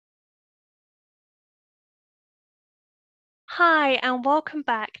Hi, and welcome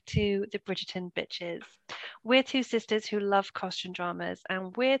back to the Bridgerton Bitches. We're two sisters who love costume dramas,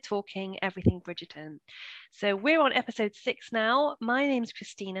 and we're talking everything Bridgerton. So we're on episode 6 now. My name's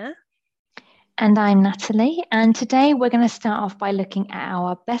Christina. And I'm Natalie, and today we're going to start off by looking at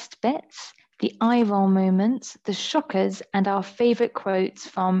our best bits, the eye roll moments, the shockers, and our favourite quotes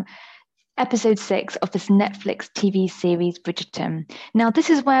from episode 6 of this Netflix TV series, Bridgerton. Now, this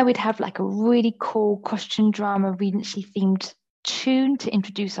is where we'd have like a really cool costume drama, Regency themed tune to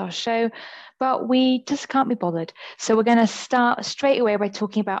introduce our show, but we just can't be bothered. So we're going to start straight away by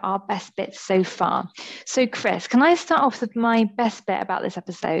talking about our best bits so far. So, Chris, can I start off with my best bit about this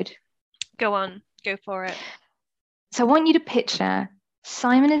episode? Go on, go for it. So I want you to picture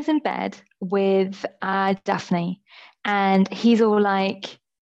Simon is in bed with Daphne, and he's all like,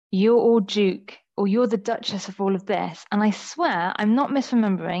 "You're all Duke, or you're the Duchess of all of this." And I swear, I'm not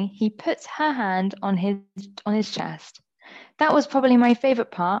misremembering. He puts her hand on his chest. That was probably my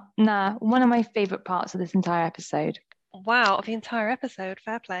favorite part. Nah, one of my favorite parts of this entire episode. Wow, the entire episode,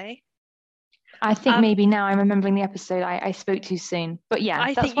 fair play. I think maybe now I'm remembering the episode I spoke too soon. But yeah,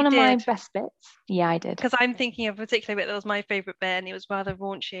 I that's think one you of my did. best bits. Yeah, I did. Because I'm thinking of a particular bit that was my favorite bit, and it was rather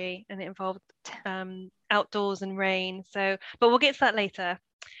raunchy, and it involved outdoors and rain. So, but we'll get to that later.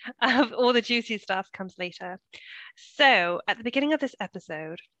 All the juicy stuff comes later. So, at the beginning of this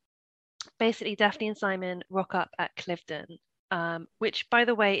episode, basically Daphne and Simon rock up at Cliveden, which, by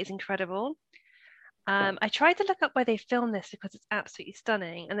the way, is incredible. I tried to look up where they filmed this because it's absolutely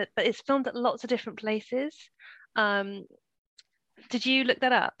stunning, but it's filmed at lots of different places. Did you look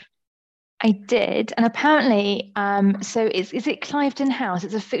that up? I did, and apparently, so is it Cliveden House?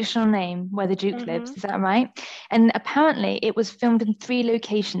 It's a fictional name where the Duke lives, is that right? And apparently, it was filmed in 3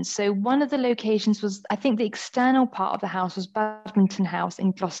 locations. So one of the locations was, I think, the external part of the house was Badminton House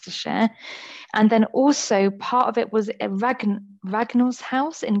in Gloucestershire, and then also part of it was Ragnall's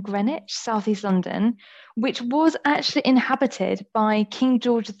house in Greenwich, southeast London, which was actually inhabited by King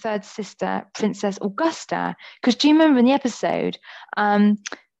George III's sister, Princess Augusta. Because do you remember in the episode?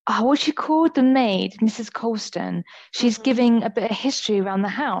 What's she called? The maid, Mrs. Colston. She's giving a bit of history around the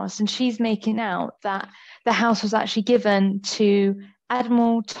house, and she's making out that the house was actually given to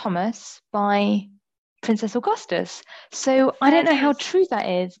Admiral Thomas by Princess Augustus. So I don't know how true that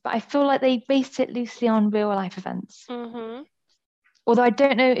is, but I feel like they based it loosely on real life events. Although I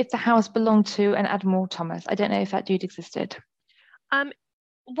don't know if the house belonged to an Admiral Thomas. I don't know if that dude existed.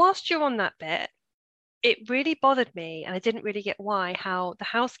 Whilst you're on that bit, it really bothered me, and I didn't really get why, how the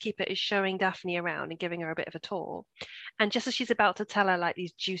housekeeper is showing Daphne around and giving her a bit of a tour. And just as she's about to tell her like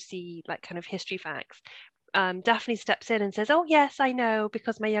these juicy, like kind of history facts, Daphne steps in and says, "Oh yes, I know,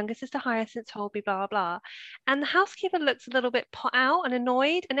 because my younger sister Hyacinth told me, blah, blah." And the housekeeper looks a little bit put out and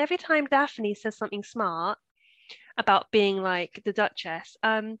annoyed. And every time Daphne says something smart about being like the Duchess,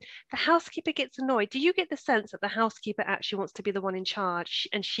 the housekeeper gets annoyed. Do you get the sense that the housekeeper actually wants to be the one in charge,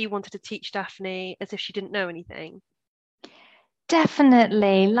 and she wanted to teach Daphne as if she didn't know anything?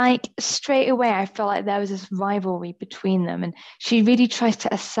 Definitely. Like straight away, I felt like there was this rivalry between them, and she really tries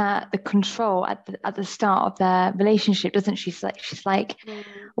to assert the control at the start of their relationship, doesn't she? She's like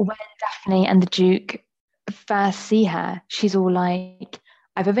when Daphne and the Duke first see her, she's all like,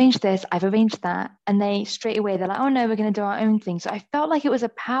 "I've arranged this, I've arranged that," and they straight away they're like, "Oh no, we're going to do our own thing." So I felt like it was a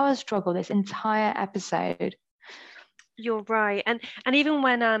power struggle this entire episode. You're right. And even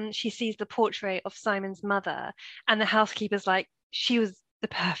when she sees the portrait of Simon's mother, and the housekeeper's like, she was the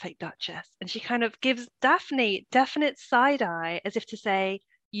perfect Duchess, and she kind of gives Daphne definite side eye as if to say,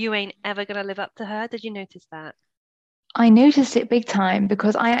 you ain't ever gonna live up to her. Did you notice that? I noticed it big time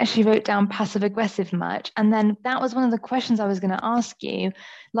because I actually wrote down passive aggressive much. And then that was one of the questions I was going to ask you.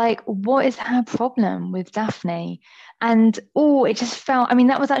 Like, what is her problem with Daphne? And oh, it just felt, I mean,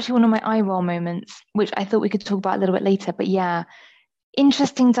 that was actually one of my eye roll moments, which I thought we could talk about a little bit later. But yeah,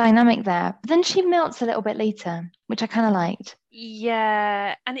 interesting dynamic there. But then she melts a little bit later, which I kind of liked.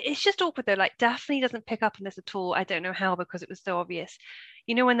 Yeah, and it's just awkward though. Like Daphne doesn't pick up on this at all. I don't know how, because it was so obvious.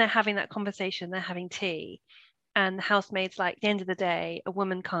 You know, when they're having that conversation, they're having tea, and the housemaid's like, at the end of the day, a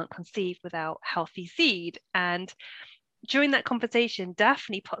woman can't conceive without healthy seed. And during that conversation,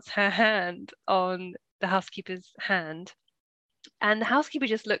 Daphne puts her hand on the housekeeper's hand, and the housekeeper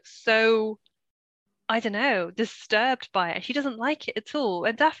just looks so, I don't know, disturbed by it. She doesn't like it at all,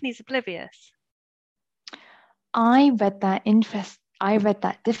 and Daphne's oblivious. I read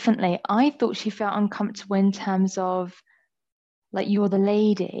that differently. I thought she felt uncomfortable in terms of like you're the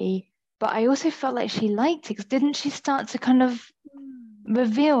lady, but I also felt like she liked it because didn't she start to kind of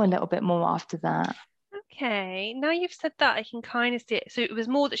reveal a little bit more after that? Okay, now you've said that, I can kind of see it. So it was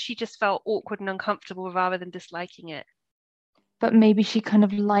more that she just felt awkward and uncomfortable rather than disliking it. but maybe she kind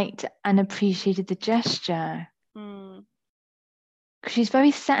of liked and appreciated the gesture. Mm. She's very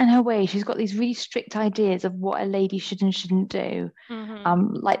set in her way. She's got these really strict ideas of what a lady should and shouldn't do.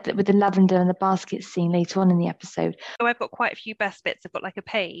 Like with the lavender and the basket scene later on in the episode. So I've got quite a few best bits. I've got like a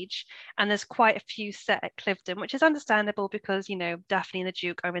page, and there's quite a few set at Clifton, which is understandable because, you know, Daphne and the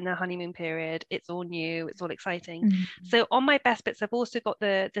Duke are in their honeymoon period. It's all new, it's all exciting. So on my best bits, I've also got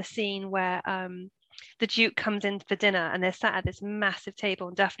the scene where the Duke comes in for dinner and they're sat at this massive table,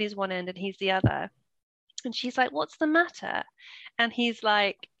 and Daphne's one end and he's the other. And she's like, "What's the matter?" And he's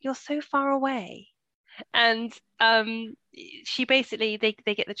like, "You're so far away." And she basically they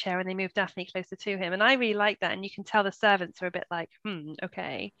get the chair and they move Daphne closer to him, and I really like that. And you can tell the servants are a bit like,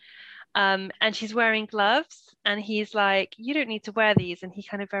 okay. And she's wearing gloves, and he's like, "You don't need to wear these." And he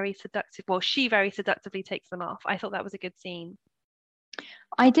kind of she very seductively takes them off. I thought that was a good scene.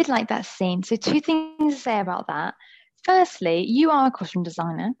 I did like that scene. So two things to say about that. Firstly, you are a costume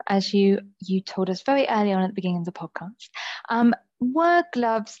designer, as you told us very early on at the beginning of the podcast. Were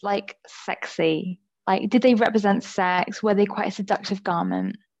gloves like sexy? Like, did they represent sex? Were they quite a seductive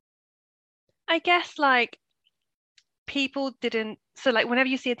garment? I guess like people didn't. So like whenever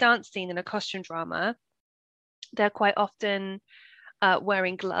you see a dance scene in a costume drama, they're quite often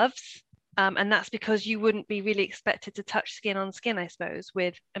wearing gloves. And that's because you wouldn't be really expected to touch skin on skin, I suppose,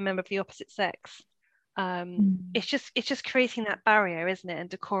 with a member of the opposite sex. It's just creating that barrier, isn't it, and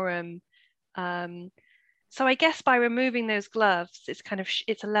decorum. So I guess by removing those gloves, it's kind of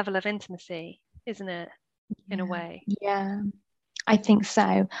it's a level of intimacy, isn't it, in a way? Yeah, I think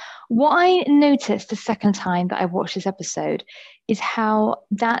so. What I noticed the second time that I watched this episode is how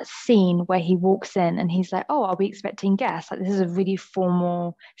that scene where he walks in and he's like, "Oh, are we expecting guests? Like, this is a really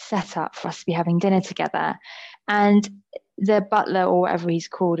formal setup for us to be having dinner together." And the butler or whatever he's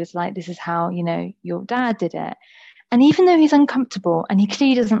called is like, "This is how, you know, your dad did it." And even though he's uncomfortable and he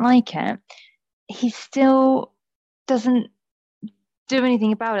clearly doesn't like it, he still doesn't do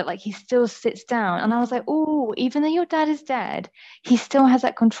anything about it. Like, he still sits down. And I was like, oh, even though your dad is dead, he still has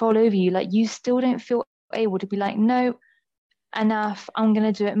that control over you. Like, you still don't feel able to be like, "No, enough, I'm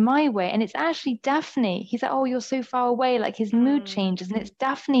gonna do it my way." And it's actually Daphne. He's like, "Oh, you're so far away." Like, his mood changes, and it's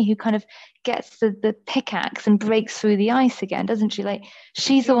Daphne who kind of gets the pickaxe and breaks through the ice again, doesn't she? Like,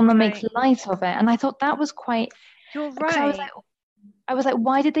 she's the You're one that right. makes light of it. And I thought that was quite, You're because right. I was like,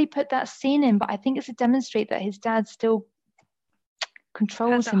 why did they put that scene in? But I think it's to demonstrate that his dad still Has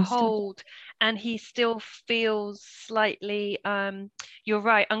controls a him, still. hold, and he still feels slightly you're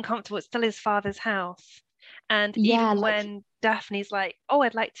right, uncomfortable. It's still his father's house. And Yeah, even like, when Daphne's like, "Oh,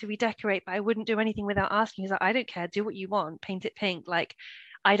 I'd like to redecorate, but I wouldn't do anything without asking," he's like, "I don't care, do what you want, paint it pink. Like,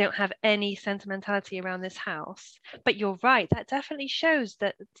 I don't have any sentimentality around this house." But you're right, that definitely shows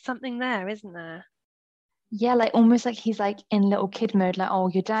that something there, isn't there? yeah, like almost like he's like in little kid mode, like, "Oh,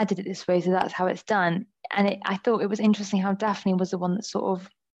 your dad did it this way, so that's how it's done." And I thought it was interesting how Daphne was the one that sort of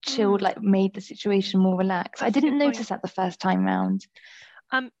chilled, like made the situation more relaxed. I That's a didn't good point. notice that the first time round.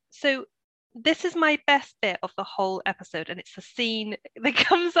 So this is my best bit of the whole episode, and it's the scene that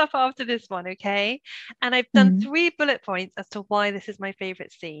comes up after this one, okay? And I've done Mm, 3 bullet points as to why this is my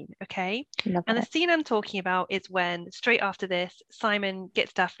favorite scene, okay? love And the it. scene I'm talking about is when, straight after this, Simon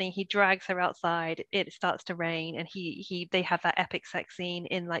gets Daphne, he drags her outside, it starts to rain, and they have that epic sex scene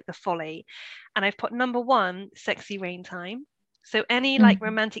in like the folly. And I've put number 1, sexy rain time. So any like Mm.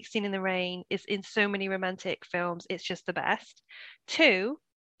 romantic scene in the rain is in so many romantic films, it's just the best. 2,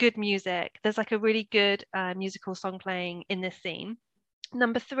 good music. There's like a really good musical song playing in this scene.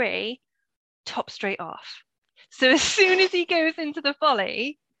 Number 3, top straight off. So as soon as he goes into the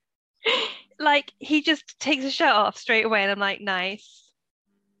folly, like he just takes his shirt off straight away, and I'm like, nice.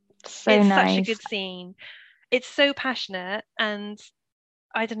 So It's such a nice. good scene. It's so passionate, and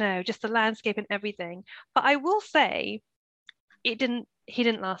I don't know, just the landscape and everything. But I will say, he didn't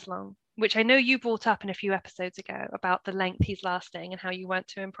last long, which I know you brought up in a few episodes ago about the length he's lasting and how you weren't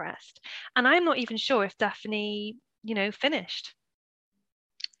too impressed. And I'm not even sure if Daphne, finished.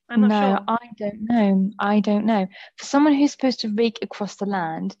 I'm not No, sure. I don't know. I don't know. For someone who's supposed to rake across the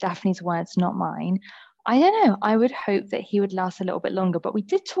land, Daphne's words, not mine, I don't know. I would hope that he would last a little bit longer. But we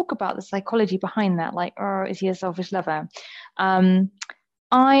did talk about the psychology behind that. Like, oh, is he a selfish lover? Um,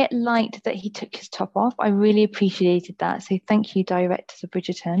 I liked that he took his top off. I really appreciated that. So thank you, directors of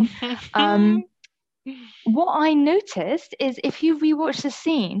Bridgerton. Um, what I noticed is if you rewatch the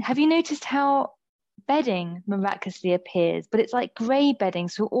scene, have you noticed how bedding miraculously appears, but it's like grey bedding,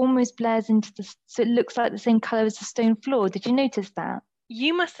 so it almost blurs into so it looks like the same color as the stone floor. Did you notice that?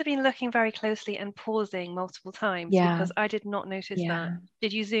 You must have been looking very closely and pausing multiple times Yeah, because I did not notice that. yeah.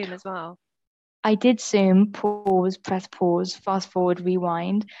 Did you zoom as well? I did zoom, pause, press pause, fast forward,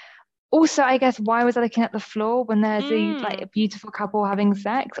 rewind. Also, I guess why was I looking at the floor when there's a Mm. beautiful couple having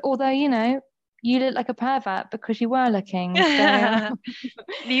sex? Although, you look like a pervert because you were looking. So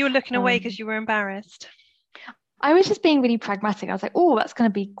You were looking away because um, you were embarrassed. I was just being really pragmatic. I was like, oh, that's going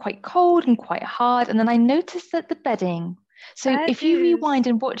to be quite cold and quite hard. And then I noticed that the bedding. So Fair if you dues. rewind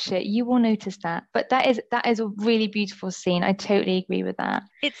and watch it, you will notice that. But that is a really beautiful scene. I totally agree with that.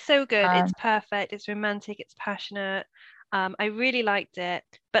 It's so good. It's Um, perfect. It's romantic. It's passionate. I really liked it.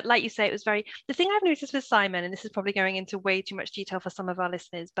 But like you say, it was very. The thing I've noticed with Simon, and this is probably going into way too much detail for some of our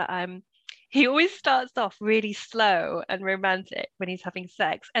listeners, but he always starts off really slow and romantic when he's having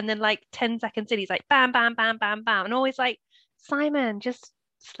sex, and then like 10 seconds in, he's like bam, bam, bam, bam, bam, and always like, Simon, just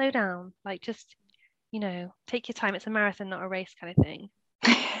slow down. Like just, take your time. It's a marathon, not a race kind of thing.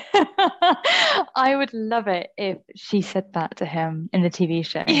 I would love it if she said that to him in the TV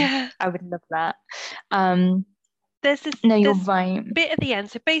show. Yeah. I would love that. Um, there's this no, you're this right. bit at the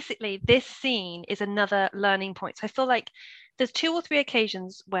end. So basically, this scene is another learning point. So I feel like there's two or three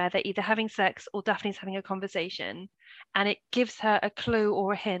occasions where they're either having sex or Daphne's having a conversation, and it gives her a clue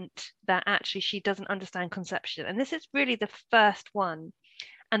or a hint that actually she doesn't understand conception. And this is really the first one.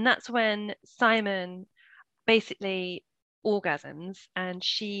 And that's when Simon basically orgasms and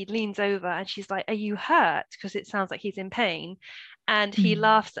she leans over and she's like, "Are you hurt?" Because it sounds like he's in pain. And he Mm.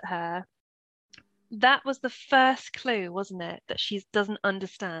 laughs at her. That was the first clue, wasn't it? That she doesn't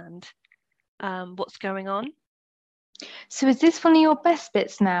understand what's going on. So is this one of your best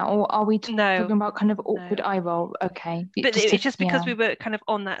bits now, or are we No, talking about kind of awkward no. eye roll? Okay, But just to it's just because yeah. we were kind of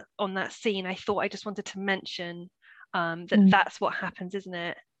on that scene. I thought I just wanted to mention that Mm. that's what happens, isn't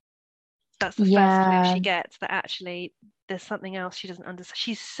it? That's the first clue Yeah. she gets that actually there's something else she doesn't understand.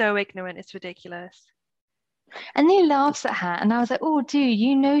 She's so ignorant, it's ridiculous. And he laughs at her, and I was like, "Oh, dude,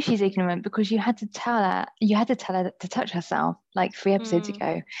 you know she's ignorant because you had to tell her to touch herself like 3 episodes Mm,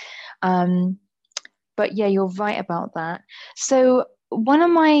 ago." Um, but yeah, you're right about that. So one of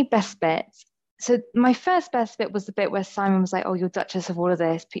my best bits. So my first best bit was the bit where Simon was like, "Oh, you're Duchess of all of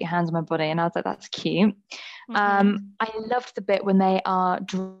this. Put your hands on my body," and I was like, "That's cute." hmm I loved the bit when they are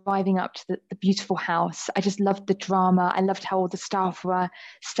driving up to the beautiful house. I just loved the drama. I loved how all the staff were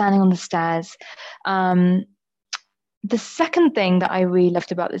standing on the stairs. Um, the second thing that I really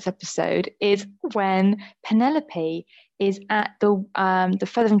loved about this episode is when Penelope is at the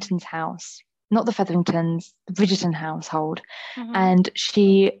Featheringtons' house, not the Featheringtons, the Bridgerton household, hmm and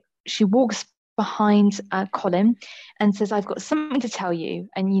she walks behind Colin and says, "I've got something to tell you,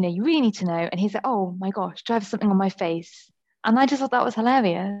 and you really need to know." And he's like, "Oh my gosh, do I have something on my face?" And I just thought that was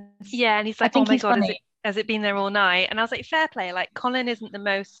hilarious. Yeah, and he's I like, "Oh think my he's God, funny. has it been there all night?" And I was like, "Fair play." Like Colin isn't the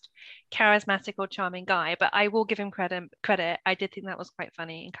most charismatic or charming guy, but I will give him credit. Credit. I did think that was quite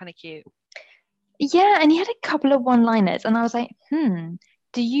funny and kind of cute. Yeah, and he had a couple of one-liners, and I was like,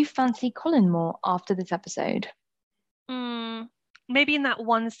 do you fancy Colin more after this episode? Mm, maybe in that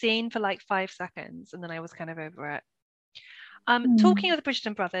one scene for like 5 seconds, and then I was kind of over it. Talking Hmm. of the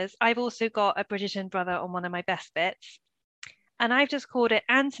Bridgerton brothers, I've also got a Bridgerton brother on one of my best bits, and I've just called it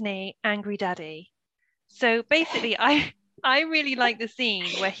Anthony Angry Daddy. So basically, I really like the scene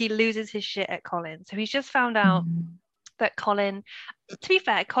where he loses his shit at Colin. So he's just found out Hmm. that Colin, to be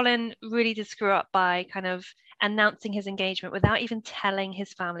fair, Colin really did screw up by kind of announcing his engagement without even telling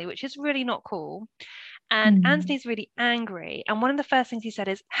his family, which is really not cool. And Hmm. Anthony's really angry. And one of the first things he said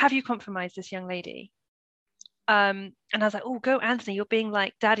is, "Have you compromised this young lady?" And I was like, "Oh, go, Anthony, you're being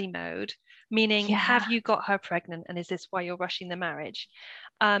like daddy mode, meaning, have Yeah. you got her pregnant? And is this why you're rushing the marriage?"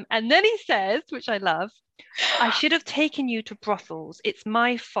 And then he says, which I love, "I should have taken you to brothels. It's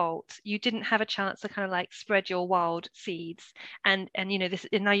my fault. You didn't have a chance to kind of like spread your wild seeds. And this,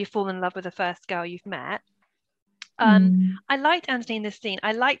 and now you fall in love with the first girl you've met." Um, Hmm. I liked Anthony in this scene.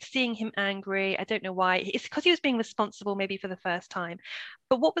 I liked seeing him angry. I don't know why. It's because he was being responsible, maybe for the first time.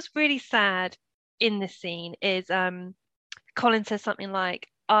 But what was really sad in this scene is Colin says something like,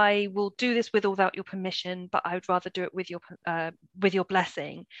 "I will do this with or without your permission, but I would rather do it with your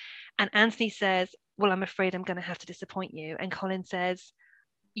blessing." And Anthony says, "Well, I'm afraid I'm going to have to disappoint you." And Colin says,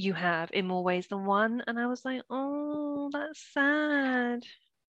 "You have in more ways than one." And I was like, "Oh, that's sad."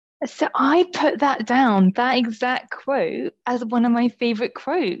 So I put that down, that exact quote, as one of my favorite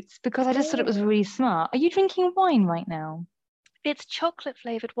quotes because I just thought it was Oh. really smart. Are you drinking wine right now? It's chocolate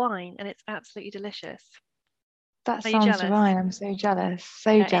flavored wine and it's absolutely delicious. That Are you sounds jealous? divine. I'm so jealous.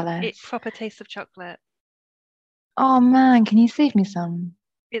 So Yeah, it jealous. proper tastes of chocolate. Oh man, can you save me some?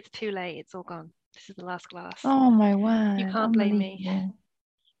 It's too late. It's all gone. This is the last glass. Oh my You word, can't blame me. unbelievable.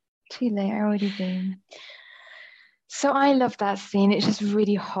 Too late, I already do. So I love that scene. It's just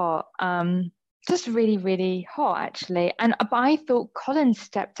really hot. just really, really hot, actually. And but I thought Colin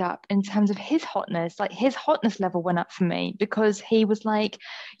stepped up in terms of his hotness. Like his hotness level went up for me because he was like,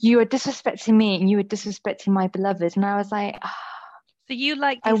 "You are disrespecting me, and you are disrespecting my beloved." And I was like, So you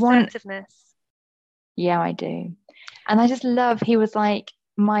like the "I want, assertiveness. yeah, I do." And I just love. He was like,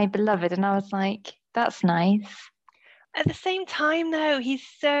 "My beloved," and I was like, "That's nice." At the same time, though, he's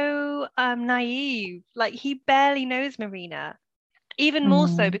so naive. Like he barely knows Marina, even more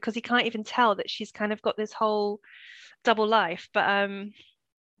so Mm. because he can't even tell that she's kind of got this whole double life. But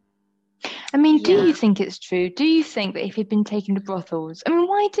I mean, do you yeah, think it's true? Do you think that if he'd been taken to brothels, I mean,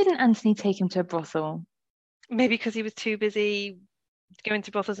 why didn't Anthony take him to a brothel? maybe because he was too busy going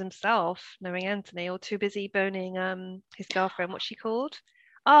to brothels himself, knowing Anthony, or too busy boning his girlfriend. What's she called?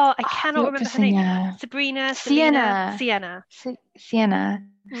 Oh, I Oh, the cannot opera remember her name. singer, Sabrina, Selena, Sienna. Sienna. Sienna.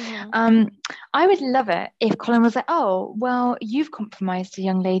 Hmm. Um, I would love it if Colin was like, "Oh, well, you've compromised a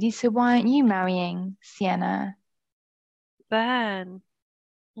young lady, so why aren't you marrying Sienna?" Ben.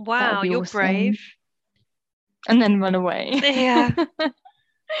 That would Wow, be you're brave. awesome. And then run away. Yeah.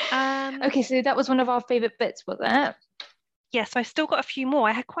 Um, Okay, so that was one of our favorite bits, was it? yeah, so I still got a few more.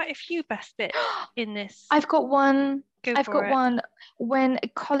 I had quite a few best bits in this. I've got one. Go I've for got it. one when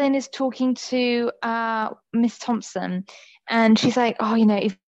Colin is talking to Miss Thompson, and she's like, "Oh,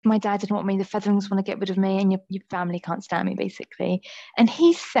 if my dad didn't want me, the Featherings want to get rid of me, and your family can't stand me, basically." And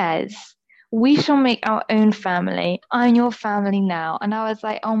he says, "We shall make our own family. I'm your family now." And I was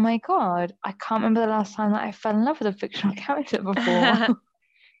like, "Oh my God, I can't remember the last time that I fell in love with a fictional character before."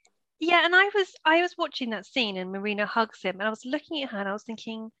 Yeah, and I was watching that scene and Marina hugs him and I was looking at her and I was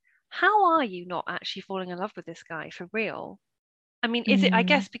thinking, how are you not actually falling in love with this guy for real? I mean, is it, I Mm,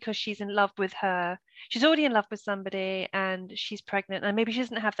 guess because she's in love with her, she's already in love with somebody and she's pregnant and maybe she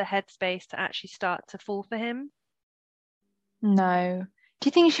doesn't have the headspace to actually start to fall for him. no. Do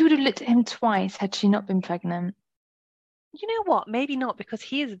you think she would have looked at him twice had she not been pregnant? You know what? Maybe not because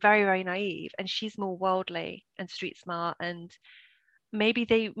he is very, very naive and she's more worldly and street smart and maybe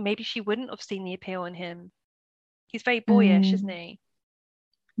she wouldn't have seen the appeal in him. He's very boyish, isn't Mm, he?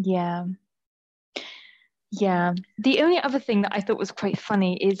 yeah. Yeah. The only other thing that I thought was quite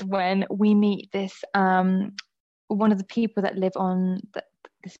funny is when we meet this one of the people that live on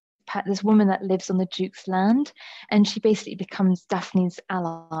this woman that lives on the Duke's land, and she basically becomes Daphne's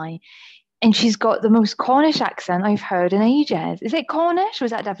ally. And she's got the most Cornish accent I've heard in ages. Is it Cornish or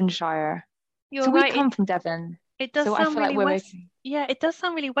is that Devonshire? You're So we right. come from Devon, It does so I sound feel like really we're West. okay. Yeah, it does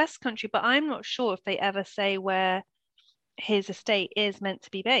sound really West Country, but I'm not sure if they ever say where his estate is meant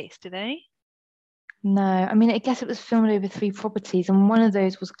to be based, do they? No, I mean, I guess it was filmed over 3 properties, and one of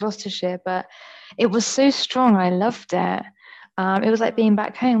those was Gloucestershire, but it was so strong. I loved it. It was like being Mm.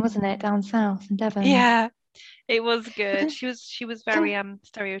 back home, wasn't it, down south in Devon? Yeah, it was But good. then, She was can very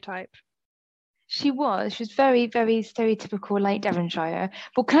stereotype. she was very, very stereotypical, like Devonshire.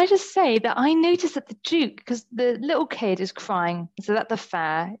 But can I just say that I noticed that the Duke, because the little kid is crying, so at the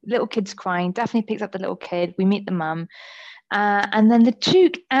fair, little kid's crying. Daphne picks up the little kid. We meet the mum. And then the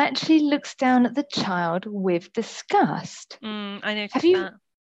Duke actually looks down at the child with disgust. I Have noticed you? that.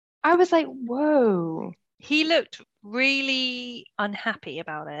 I was like, whoa. He looked really unhappy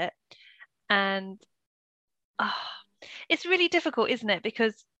about it, and ah, it's really difficult, isn't it?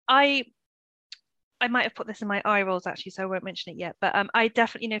 Because I might have put this in my eye rolls actually, so I won't mention it yet. But I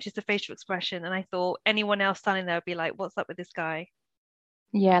definitely noticed the facial expression, and I thought anyone else standing there would be like, "What's up with this guy?"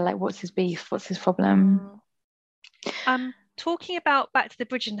 Yeah, like what's his beef? What's his problem? Mm. Talking about back to the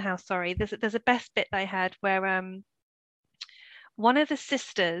Bridgerton house. Sorry, there's a best bit that I had where one of the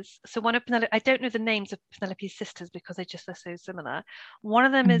sisters, so one of Penelope, I don't know the names of Penelope's sisters because they just are so similar. One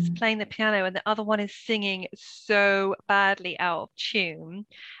of them is Mm. playing the piano and the other one is singing so badly out of tune.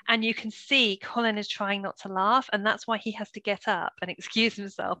 And you can see Colin is trying not to laugh, and that's why he has to get up and excuse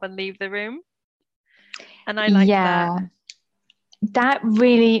himself and leave the room. And I liked that. Yeah, that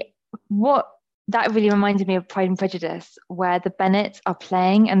really, what that really reminded me of Pride and Prejudice, where the Bennets are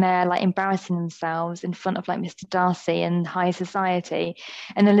playing and they're like embarrassing themselves in front of like Mr. Darcy and high society,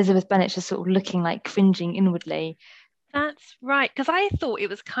 and Elizabeth Bennet's just sort of looking like cringing inwardly. That's right, because I thought it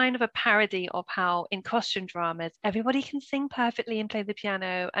was kind of a parody of how in costume dramas everybody can sing perfectly and play the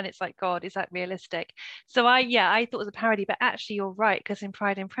piano, and it's like, God, is that realistic? So yeah, I thought it was a parody, but actually you're right, because in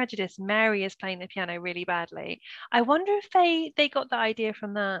Pride and Prejudice, Mary is playing the piano really badly. I wonder if they got the idea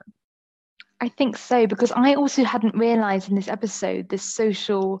from that. I think so because I also hadn't realised in this episode the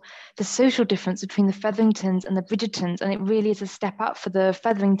social difference between the Featheringtons and the Bridgertons, and it really is a step up for the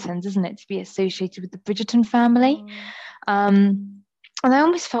Featheringtons, isn't it, to be associated with the Bridgerton family? Mm. And I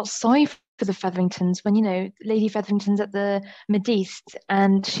almost felt sorry for for the Featheringtons when, Lady Featherington's at the Modiste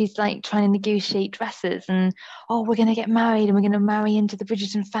and she's like trying to negotiate dresses and, oh, we're going to get married and we're going to marry into the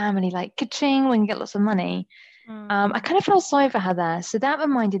Bridgerton family, like, ka-ching, we can get lots of money. I kind of felt sorry for her there. So that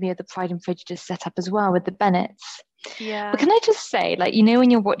reminded me of the Pride and Prejudice setup as well with the Bennets. Yeah. But can I just say, like,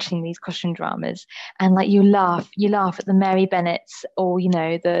 when you're watching these costume dramas and like you laugh at the Mary Bennets or,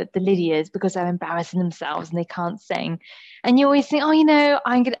 the Lydias because they're embarrassing themselves and they can't sing. And you always think, oh,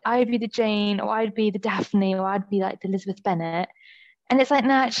 I'd be the Jane or I'd be the Daphne or I'd be like the Elizabeth Bennet. And it's like,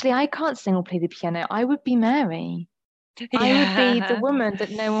 no, actually, I can't sing or play the piano. I would be Mary. I would be the woman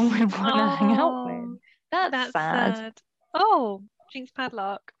that no one would want to hang out with. That's sad. Oh, Jinx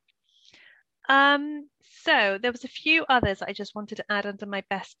Padlock. So there was a few others I just wanted to add under my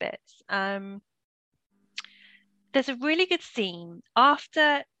best bits. There's a really good scene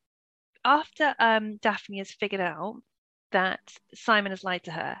after Daphne has figured out that Simon has lied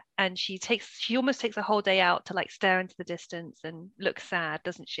to her, and she almost takes a whole day out to like stare into the distance and look sad,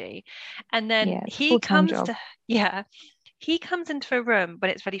 doesn't she? And then he comes into a room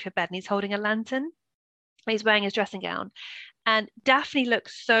when it's ready for bed, and he's holding a lantern. He's wearing his dressing gown. And Daphne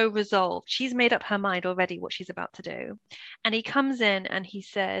looks so resolved. She's made up her mind already what she's about to do. And he comes in and he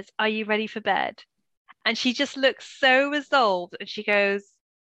says, "Are you ready for bed?" And she just looks so resolved. And she goes,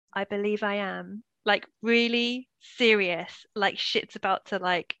 "I believe I am." Like really serious, like shit's about to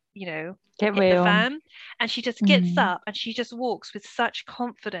like, get hit real. The fan. And she just gets up and she just walks with such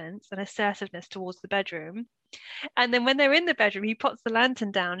confidence and assertiveness towards the bedroom. And then when they're in the bedroom, he puts the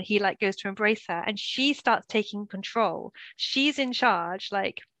lantern down. He like goes to embrace her, and she starts taking control. She's in charge,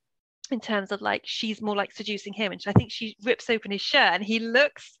 like in terms of like she's more like seducing him. And I think she rips open his shirt, and he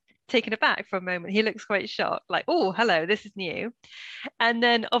looks taken aback for a moment. He looks quite shocked, like, "Oh, hello, this is new." And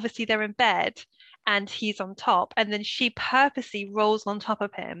then obviously they're in bed, and he's on top, and then she purposely rolls on top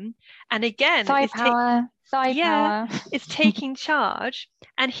of him, and again thigh power. It's taking charge,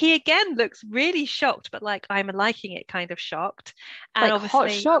 and he again looks really shocked, but like I'm liking it kind of shocked. And like obviously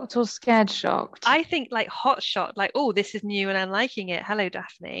hot shocked or scared shocked? I think like hot shocked, like, oh, this is new and I'm liking it. Hello,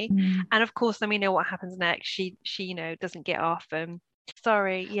 Daphne. And of course then we know what happens next. She doesn't get off.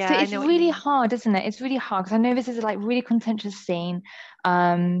 Sorry, yeah, so it's I know really hard, isn't it? It's really hard because I know this is a like really contentious scene,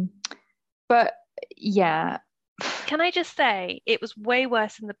 but yeah. Can I just say it was way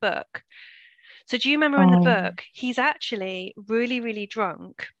worse in the book? So do you remember in the book, he's actually really, really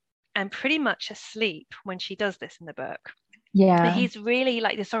drunk and pretty much asleep when she does this in the book. Yeah. But he's really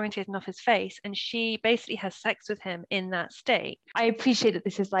like disoriented and off his face, and she basically has sex with him in that state. I appreciate that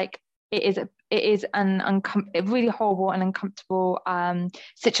this is like it is a really horrible and uncomfortable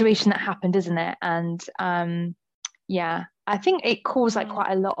situation that happened, isn't it? And yeah, I think it caused like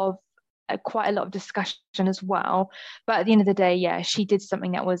quite a lot of discussion as well. But at the end of the day, yeah, she did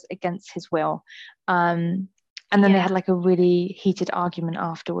something that was against his will. And then they had like a really heated argument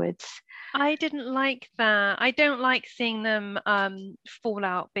afterwards. I didn't like that. I don't like seeing them fall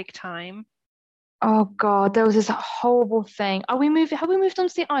out big time. Oh God, there was this horrible thing. Have we moved on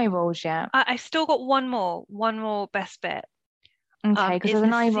to the eye rolls yet? I've still got one more best bit. Okay, because there's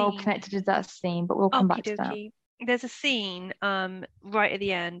an eye roll connected to that scene, but we'll come back to that. There's a scene right at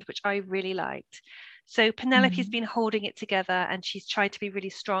the end which I really liked. So Penelope's been holding it together, and she's tried to be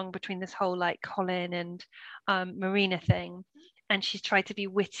really strong between this whole like Colin and Marina thing, and she's tried to be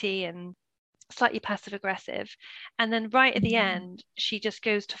witty and slightly passive aggressive. And then right at the end, she just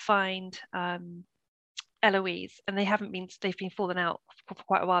goes to find Eloise, and they've been falling out for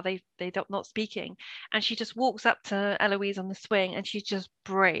quite a while. They're not speaking, and she just walks up to Eloise on the swing, and she just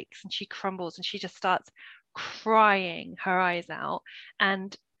breaks and she crumbles, and she just starts crying her eyes out.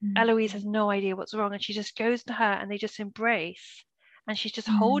 And Eloise has no idea what's wrong, and she just goes to her and they just embrace, and she's just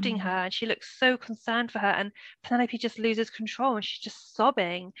holding her, and she looks so concerned for her, and Penelope just loses control and she's just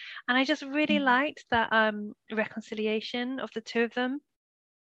sobbing. And I just really liked that reconciliation of the two of them.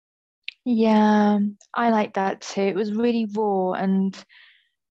 Yeah, I like that too. It was really raw, and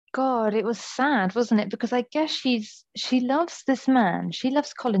God, it was sad, wasn't it? Because I guess she loves this man. She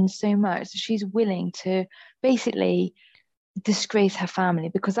loves Colin so much that she's willing to basically disgrace her family,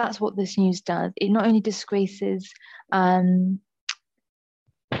 because that's what this news does. It not only disgraces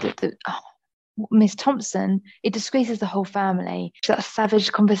Miss Thompson, it disgraces the whole family. That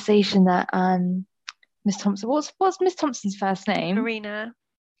savage conversation that Miss Thompson, what's Miss Thompson's first name? Marina.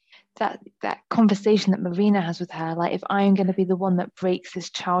 That conversation that Marina has with her, like, if I'm going to be the one that breaks this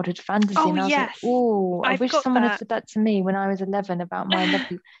childhood fantasy. Oh, and I was yes. like, oh, I wish someone had said that to me when I was 11 about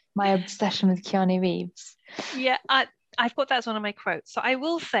my obsession with Keanu Reeves. Yeah, I've got that as one of my quotes. So I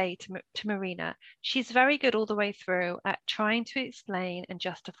will say to Marina, she's very good all the way through at trying to explain and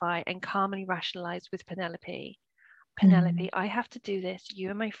justify and calmly rationalize with Penelope. Penelope, I have to do this.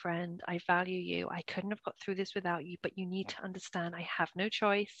 You are my friend. I value you. I couldn't have got through this without you, but you need to understand I have no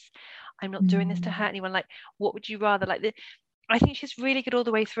choice. I'm not doing this to hurt anyone. Like, what would you rather? Like, I think she's really good all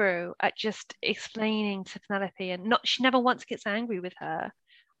the way through at just explaining to Penelope, and she never once gets angry with her.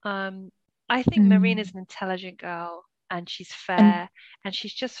 I think Marina's an intelligent girl and she's fair and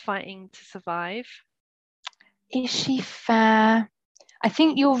she's just fighting to survive. Is she fair? I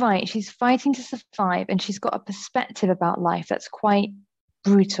think you're right. She's fighting to survive and she's got a perspective about life that's quite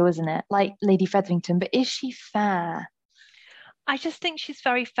brutal, isn't it? Like Lady Featherington, but is she fair? I just think she's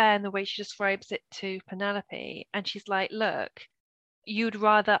very fair in the way she describes it to Penelope. And she's like, look, you'd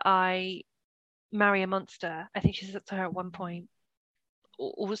rather I marry a monster. I think she says it to her at one point.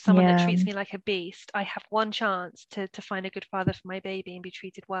 Or someone that treats me like a beast. I have one chance to find a good father for my baby and be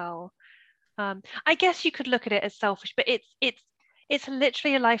treated well. I guess you could look at it as selfish, but it's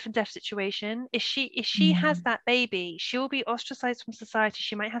literally a life and death situation. If she has that baby, she'll be ostracized from society.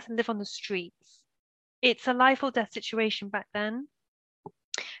 She might have to live on the streets. It's a life or death situation back then.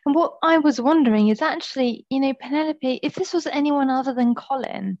 And what I was wondering is actually, Penelope, if this was anyone other than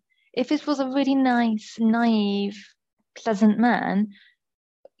Colin, if this was a really nice, naive, pleasant man,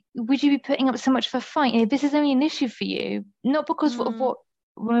 would you be putting up so much of a fight? This is only an issue for you, not because of what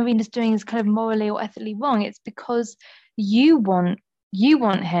Marina's doing is kind of morally or ethically wrong. It's because you want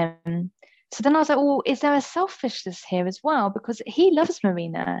him. So then I was like, well, is there a selfishness here as well? Because he loves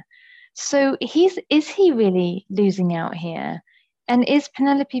Marina. So is he really losing out here? And is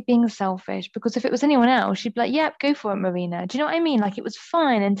Penelope being selfish? Because if it was anyone else, she'd be like, yep, go for it, Marina. Do you know what I mean? Like it was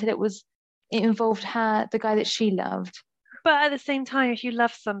fine until it involved her, the guy that she loved. But at the same time, if you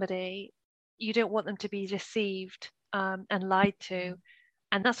love somebody, you don't want them to be deceived and lied to.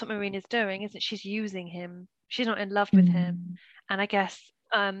 And that's what Marina's doing, isn't it? She's using him. She's not in love with him. And I guess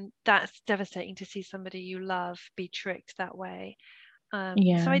that's devastating to see somebody you love be tricked that way. So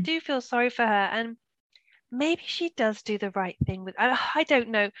I do feel sorry for her. And maybe she does do the right thing with, I don't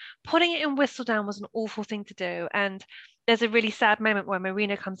know. Putting it in Whistledown was an awful thing to do. And there's a really sad moment where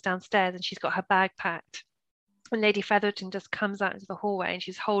Marina comes downstairs and she's got her bag packed. And Lady Featherton just comes out into the hallway and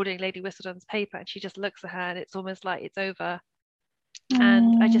she's holding Lady Whistledown's paper and she just looks at her and it's almost like it's over.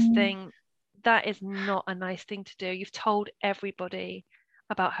 And I just think that is not a nice thing to do. You've told everybody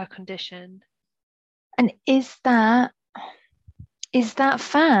about her condition. And is that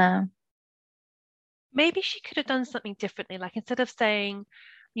fair? Maybe she could have done something differently. Like instead of saying,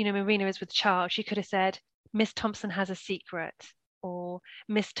 Marina is with child, she could have said, Miss Thompson has a secret, or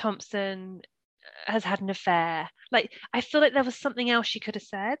Miss Thompson has had an affair. Like, I feel like there was something else she could have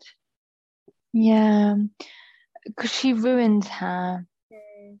said. Yeah, because she ruined her.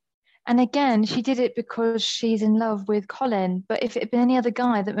 And again, she did it because she's in love with Colin. But if it had been any other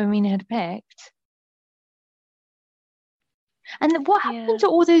guy that Marina had picked. And what happened to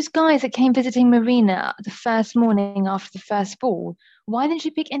all those guys that came visiting Marina the first morning after the first ball? Why didn't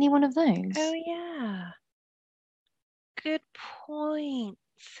she pick any one of those? Oh, yeah. Good point.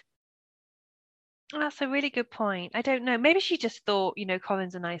 That's a really good point. I don't know. Maybe she just thought,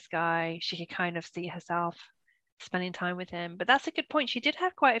 Colin's a nice guy. She could kind of see herself spending time with him. But that's a good point. She did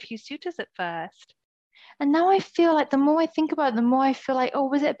have quite a few suitors at first. And now I feel like the more I think about it, the more I feel like, oh,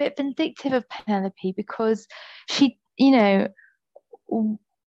 was it a bit vindictive of Penelope? Because she,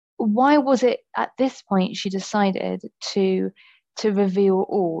 why was it at this point she decided to reveal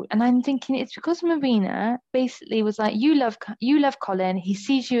all? And I'm thinking it's because Marina basically was like, you love Colin, he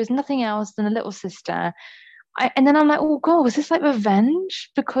sees you as nothing else than a little sister. And then I'm like, oh god, was this like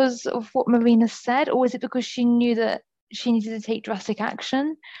revenge because of what Marina said, or is it because she knew that she needed to take drastic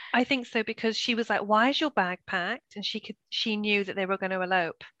action? I think so, because she was like, why is your bag packed? And she knew that they were going to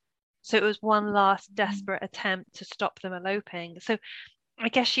elope, so it was one last desperate attempt to stop them eloping. So I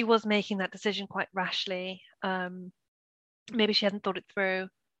guess she was making that decision quite rashly. Maybe she hadn't thought it through.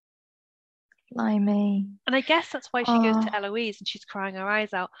 Blimey. And I guess that's why she goes to Eloise and she's crying her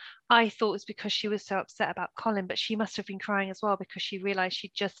eyes out. I thought it was because she was so upset about Colin, but she must have been crying as well because she realised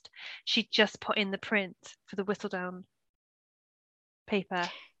she just put in the print for the Whistledown paper.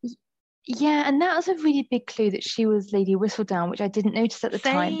 Yeah, and that was a really big clue that she was Lady Whistledown, which I didn't notice at the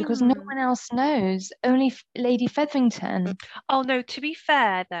time because no one else knows, only Lady Featherington. Oh no, to be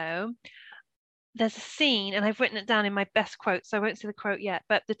fair though, there's a scene, and I've written it down in my best quote, so I won't say the quote yet,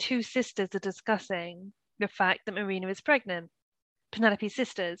 but the two sisters are discussing the fact that Marina is pregnant, Penelope's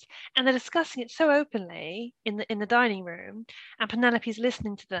sisters, and they're discussing it so openly in the dining room, and Penelope's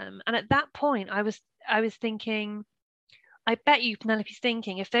listening to them. And at that point I was thinking, I bet you Penelope's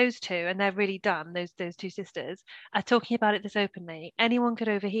thinking if those two, and they're really dumb, those two sisters, are talking about it this openly, anyone could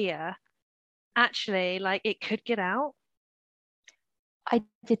overhear. Actually, like it could get out. I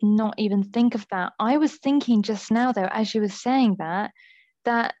did not even think of that. I was thinking just now, though, as you were saying that,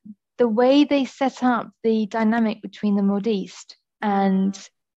 that the way they set up the dynamic between the modiste and Mm,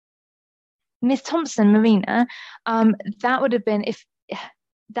 Miss Thompson, Marina, that would have been if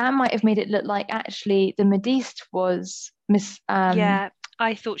that might have made it look like actually the modiste was Miss yeah,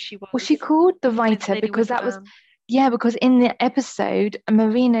 I thought she was she was called the Miss writer? Lady Because that was, Whistledown. yeah, because in the episode,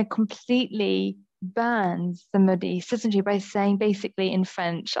 Marina completely burns the modiste, doesn't she, by saying basically in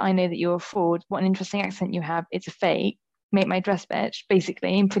French, I know that you're a fraud. What an interesting accent you have. It's a fake. Make my dress bitch,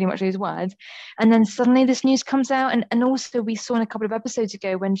 basically, in pretty much those words. And then suddenly this news comes out. And also we saw in a couple of episodes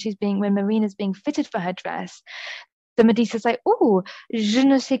ago when Marina's being fitted for her dress, the modiste is like, oh, je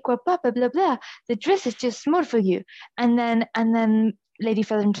ne sais quoi pas, blah, blah, blah. The dress is just small for you. And then Lady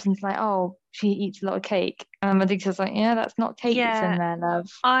Featherington's like, oh, she eats a lot of cake. And Medusa's like, yeah, that's not cake that's in Yeah, there, love.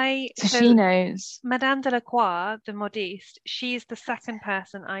 I So she so knows. Madame Delacroix, the modiste, she's the second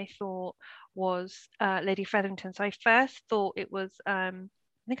person I thought was Lady Featherington. So I first thought it was I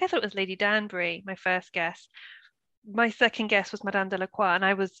think I thought it was Lady Danbury, my first guess. My second guess was Madame Delacroix, and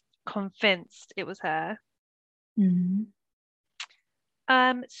I was convinced it was her. Mm.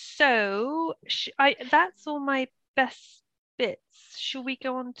 So I that's all my best bits. Should we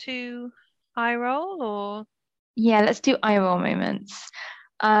go on to eye roll or Yeah, let's do eye roll moments.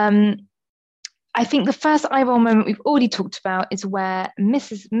 Um, I think the first eye roll moment we've already talked about is where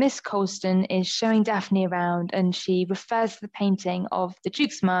Miss Colston is showing Daphne around and she refers to the painting of the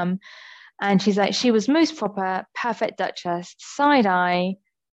Duke's mum and she's like, she was most proper, perfect Duchess, side eye,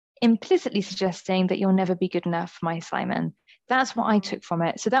 implicitly suggesting that you'll never be good enough for my Simon. That's what I mm, took from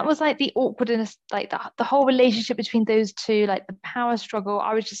it. So that was like the awkwardness, like the whole relationship between those two, like the power struggle.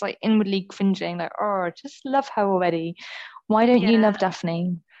 I was just like inwardly cringing, like, oh, just love her already. Why don't you yeah. love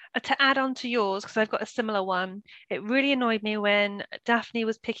Daphne? To add on to yours, because I've got a similar one, it really annoyed me when Daphne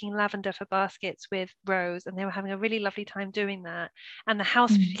was picking lavender for baskets with Rose, and they were having a really lovely time doing that. And the Mm.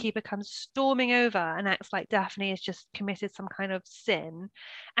 housekeeper comes storming over and acts like Daphne has just committed some kind of sin.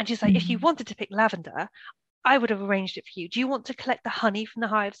 And she's like, if you Mm. wanted to pick lavender, I would have arranged it for you. Do you want to collect the honey from the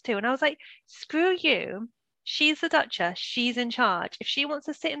hives too? And I was like, screw you. She's the Duchess. She's in charge. If she wants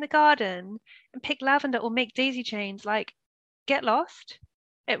to sit in the garden and pick lavender or make daisy chains, like, get lost.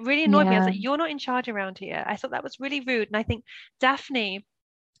 It really annoyed me. I was Yeah. like, you're not in charge around here. I thought that was really rude. And I think Daphne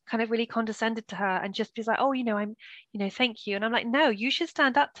kind of really condescended to her and just was like, oh, thank you. And I'm like, no, you should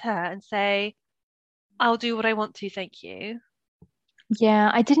stand up to her and say, I'll do what I want to, thank you.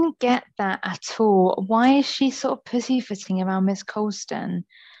 Yeah, I didn't get that at all. Why is she sort of pussyfooting around Miss Colston?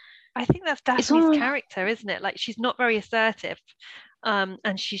 I think that's It's Daphne's all, character, isn't it? Like she's not very assertive,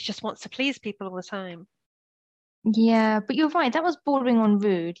 and she just wants to please people all the time. yeah, but you're right. That was bordering on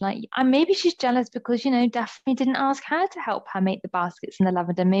rude. Like, and maybe she's jealous because, Daphne didn't ask her to help her make the baskets in the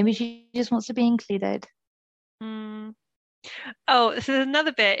lavender. Maybe she just wants to be included. Mm. Oh, so there's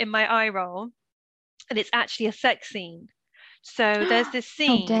another bit in my eye roll, and it's actually a sex scene. So there's this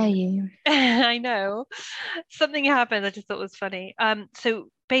How dare scene. you? I know something happened. I just thought was funny. So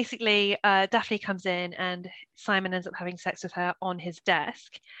basically, Daphne comes in and Simon ends up having sex with her on his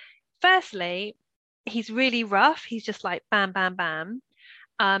desk. Firstly, he's really rough. He's just like bam, bam, bam.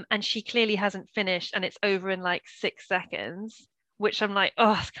 And she clearly hasn't finished, and it's over in like 6 seconds, which I'm like,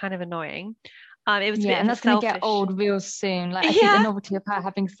 oh, it's kind of annoying. It was a Yeah, bit and of a that's going to get selfish. old real soon. Like, I think the Yeah, novelty of her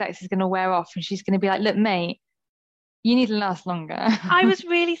having sex is going to wear off, and she's going to be like, "Look, mate, you need to last longer." I was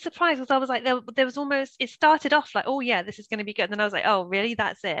really surprised because I was like, there was almost, it started off like, oh yeah, this is going to be good. And then I was like, oh, really?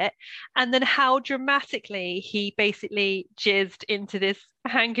 That's it. And then how dramatically he basically jizzed into this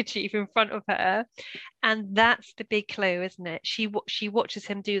handkerchief in front of her. And that's the big clue, isn't it? She watches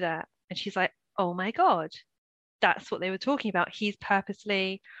him do that and she's like, oh my God, that's what they were talking about. He's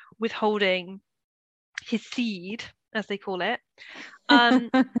purposely withholding his seed, as they call it.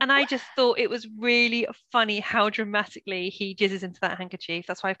 And I just thought it was really funny how dramatically he jizzes into that handkerchief.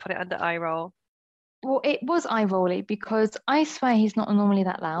 That's why I put it under eye roll. Well, it was eye rolly because I swear he's not normally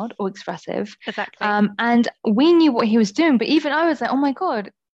that loud or expressive. Exactly. And we knew what he was doing, but even I was like, oh my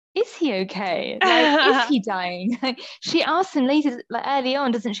God, is he okay? Like, is he dying? Like, she asked him later, like early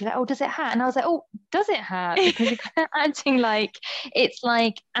on, doesn't she? Like, oh, does it hurt? And I was like, oh, does it hurt? Because you're kind of acting like it's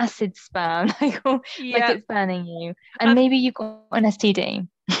like acid sperm, like Yeah. it's burning you. And Um, maybe you got an STD.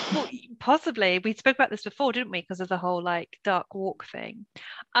 well, possibly. We spoke about this before, didn't we? Because of the whole like dark walk thing.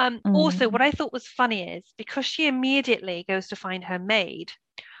 Also, what Mm. I thought was funny is because she immediately goes to find her maid,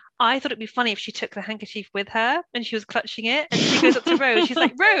 I thought it'd be funny if she took the handkerchief with her and she was clutching it, and she goes up to Rose. She's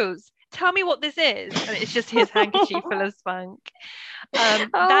like, Rose, tell me what this is. And it's just his handkerchief full of spunk. Oh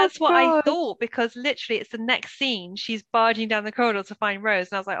That's what I God. thought, because literally it's the next scene. She's barging down the corridor to find Rose.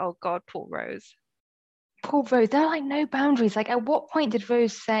 And I was like, oh God, poor Rose. Poor Rose. There are like no boundaries. Like, at what point did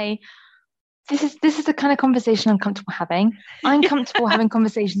Rose say, this is the kind of conversation I'm comfortable having. I'm comfortable having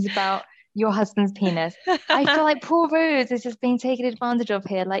conversations about your husband's penis. I feel like poor Rose is just being taken advantage of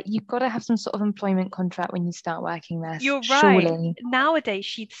here. Like, you've got to have some sort of employment contract when you start working this, You're right. surely. Nowadays,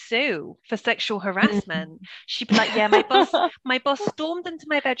 she'd sue for sexual Mm. harassment. She'd be like, "Yeah, my boss stormed into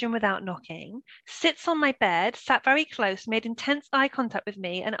my bedroom without knocking, sits on my bed, sat very close, made intense eye contact with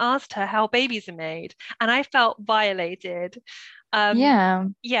me, and asked her how babies are made." And I felt violated. Um, Yeah,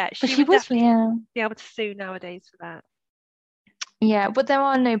 yeah, but she she would was, definitely yeah, be able to sue nowadays for that. yeah. But there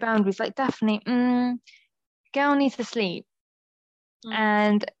are no boundaries. Like, Daphne, girl needs to sleep. Mm.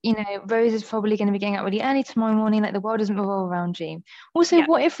 And, Rose is probably going to be getting up really early tomorrow morning. Like, the world doesn't revolve around you. Also, Yeah.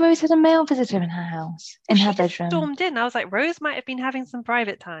 what if Rose had a male visitor in her house, Well, in her she just bedroom? stormed in. I was like, Rose might have been having some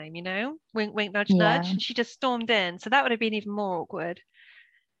private time, Wink, wink, nudge, nudge. Yeah, And she just stormed in. So that would have been even more awkward.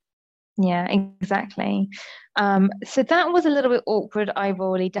 yeah, exactly. So that was a little bit awkward. I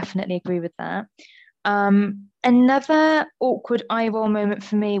really definitely agree with that. Another awkward eye roll moment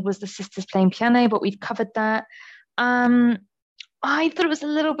for me was the sisters playing piano, but we've covered that. Um, I thought it was a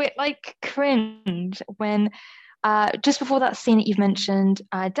little bit like cringe when just before that scene that you've mentioned,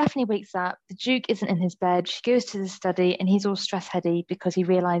 Daphne wakes up. The Duke isn't in his bed. She goes to the study and he's all stress heady because he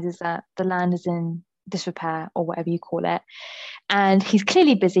realizes that the land is in disrepair or whatever you call it. And he's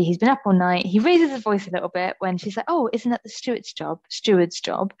clearly busy. He's been up all night. He raises his voice a little bit when she's like, "Oh, isn't that the steward's job? Steward's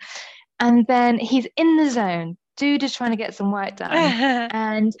job." And then he's in the zone. Dude is trying to get some work done.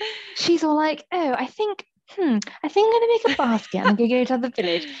 And she's all like, "Oh, I think I'm gonna make a basket and I'm gonna go to the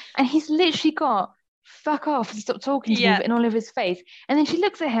village." And he's literally got "fuck off and stop talking to me" Yeah. written all over his face. And then she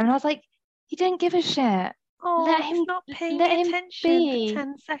looks at him and I was like, "You don't give a shit. Oh, Let he's him not paying let him attention for be."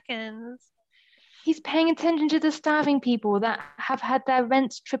 10 seconds. He's paying attention to the starving people that have had their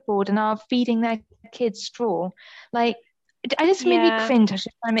rents tripled and are feeding their kids straw. Like, I just made me Yeah. cringe. I was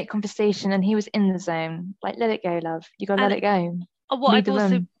just trying to make conversation, and he was in the zone. Like, let it go, love. You gotta let And it go. what Leave I've the also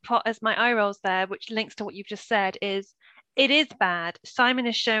room. put as my eye rolls there, which links to what you've just said, is it is bad. Simon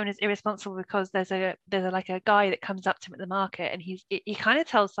is shown as irresponsible because there's a like a guy that comes up to him at the market, and he kind of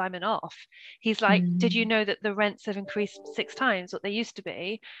tells Simon off. He's like, "Did you Mm. know that the rents have increased 6 times what they used to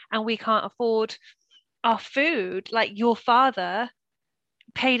be, and we can't afford our food? Like, your father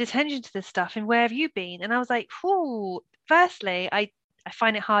paid attention to this stuff, and where have you been?" And I was like, "Whoo." Firstly, I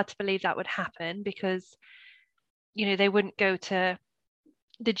find it hard to believe that would happen, because they wouldn't go to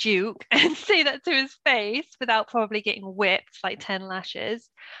the Duke and say that to his face without probably getting whipped like 10 lashes.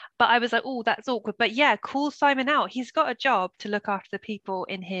 But I was like, oh, that's awkward. But yeah, call Simon out. He's got a job to look after the people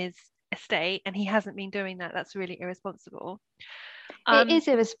in his estate, and he hasn't been doing that. That's really irresponsible. It Um, is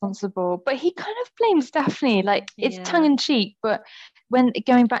irresponsible, but he kind of blames Daphne. Like, it's tongue yeah. in cheek, but when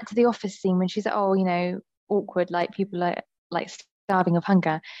going back to the office scene when she's like, "Oh, awkward, like people like starving of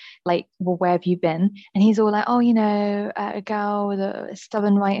hunger, like, well, where have you been?" And he's all like, "Oh, a girl with a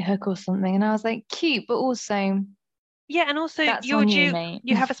stubborn right hook or something." And I was like, cute, but also Yeah, and also that's you're a on you, Duke, mate.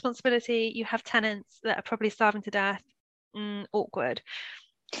 you have responsibility, you have tenants that are probably starving to death. Awkward.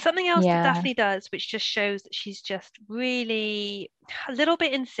 Something else that Yeah. Daphne does, which just shows that she's just really a little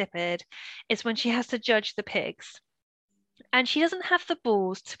bit insipid, is when she has to judge the pigs. And she doesn't have the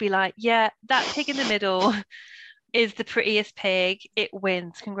balls to be like, yeah, that pig in the middle is the prettiest pig. It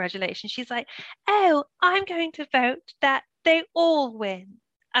wins. Congratulations. She's like, oh, I'm going to vote that they all win.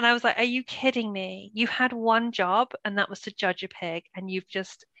 And I was like, are you kidding me? You had one job, and that was to judge a pig, and you've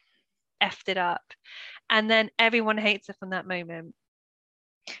just effed it up. And then everyone hates her from that moment.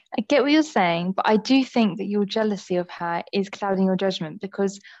 I get what you're saying, but I do think that your jealousy of her is clouding your judgment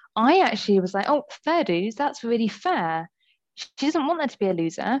because I actually was like, "Oh, fair dues, that's really fair." She doesn't want there to be a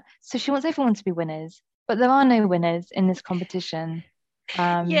loser, so she wants everyone to be winners. But there are no winners in this competition,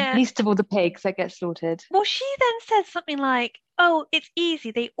 Yeah. least of all the pigs that get slaughtered. Well, she then says something like, "Oh, it's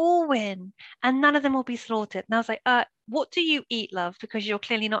easy. They all win, and none of them will be slaughtered." And I was like, what do you eat, love? Because you're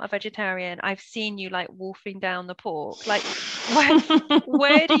clearly not a vegetarian. I've seen you like wolfing down the pork. Like, where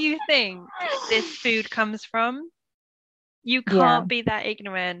where do you think this food comes from? You Yeah, can't be that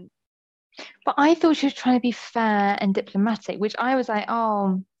ignorant." but I thought she was trying to be fair and diplomatic, which I was like,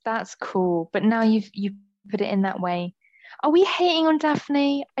 "Oh, that's cool." But now you've put it in that way. Are we hating on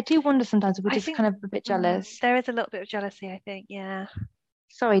Daphne? I do wonder sometimes if we're I just think kind of a bit jealous. there is a little bit of jealousy, I think, yeah.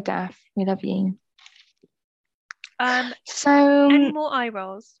 Sorry, Daph. We love you. Um, So, any more eye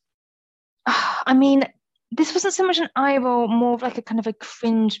rolls? I mean, this wasn't so much an eye roll, more of like a kind of a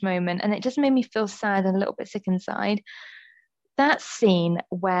cringe moment, and it just made me feel sad and a little bit sick inside. That scene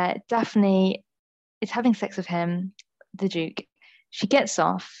where Daphne is having sex with him, the Duke, she gets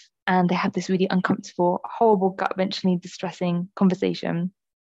off and they have this really uncomfortable, horrible, gut-wrenchingly distressing conversation.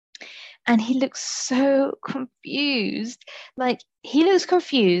 And he looks so confused. Like he looks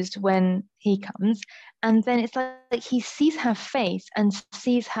confused when he comes, and then it's like he sees her face and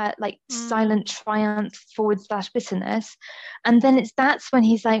sees her like Mm, silent triumph forward slash bitterness, and then that's when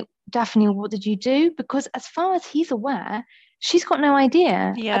he's like, Daphne, what did you do? Because as far as he's aware, she's got no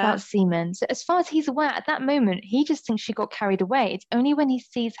idea yeah, about semen. So as far as he's aware at that moment, he just thinks she got carried away. It's only when he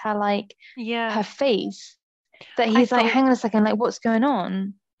sees her like yeah. her face that I he's like, thought, hang on a second, like what's going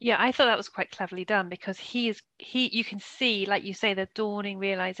on? yeah, I thought that was quite cleverly done because you can see, like you say, the dawning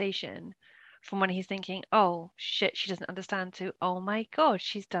realization from when he's thinking, oh shit, she doesn't understand, to, oh my God,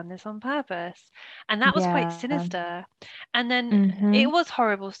 she's done this on purpose. And that was quite Yeah. sinister. And then it Mm-hmm. was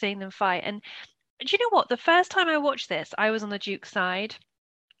horrible seeing them fight. And do you know what? The first time I watched this, I was on the Duke's side,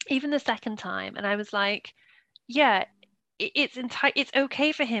 even the second time, and I was like, yeah, it's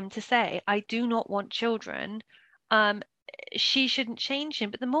okay for him to say, I do not want children. Um, she shouldn't change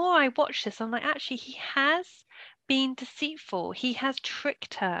him. But the more I watch this, I'm like, actually, he has been deceitful. He has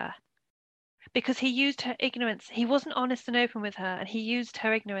tricked her because he used her ignorance. He wasn't honest and open with her, and he used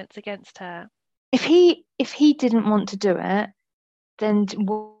her ignorance against her. If he didn't want to do it, then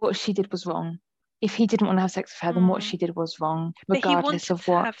what she did was wrong. If he didn't want to have sex with her, then what Mm. she did was wrong, But he regardless wanted of to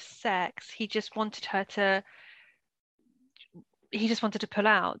what. have sex. He just wanted to pull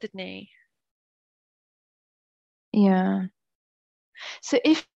out, didn't he? Yeah. So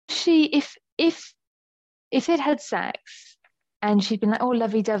if they'd had sex and she'd been like, oh,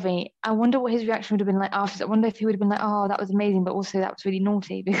 lovey-dovey, I wonder what his reaction would have been like after. I wonder if he would have been like, oh, that was amazing, but also that was really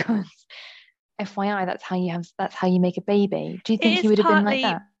naughty because FYI, that's how you make a baby. Do you It think he is would have been like partly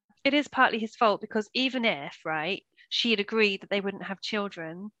that? it is partly his fault because even if, right, she had agreed that they wouldn't have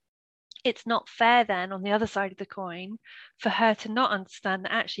children, it's not fair then on the other side of the coin for her to not understand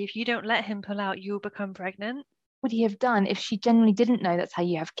that actually if you don't let him pull out, you'll become pregnant. Would he have done if she genuinely didn't know that's how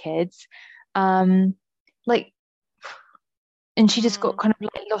you have kids? Um, like, and she just got Mm. kind of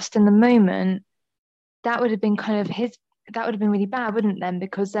like lost in the moment. That would have been kind of his. That would have been really bad, wouldn't it, then?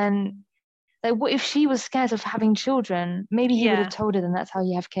 Because then, like, what if she was scared of having children? Maybe he would have Yeah. told her, then that's how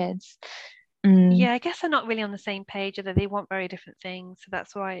you have kids. Mm. Yeah, I guess they're not really on the same page, although they want very different things, so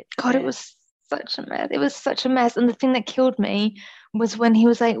that's why it's a God, it bit. was such a mess. It was such a mess. And the thing that killed me was when he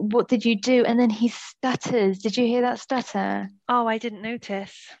was like, "What did you do?" And then he stutters. Did you hear that stutter? Oh, I didn't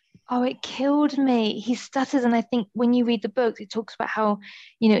notice. Oh, it killed me. He stutters, and I think when you read the book, it talks about how,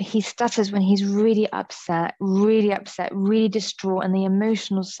 he stutters when he's really upset, really distraught, and the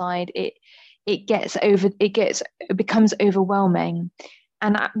emotional side, it becomes overwhelming.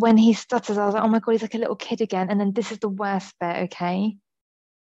 And when he stutters, I was like, oh my God, he's like a little kid again. And then this is the worst bit, okay?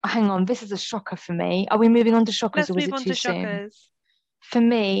 Hang on, this is a shocker for me. Are we moving on to shockers or Let's was move it on too to soon? shockers. For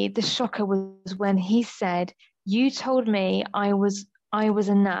me, the shocker was when he said, "You told me I was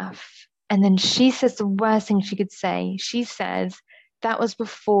enough." And then she says the worst thing she could say. She says, "That was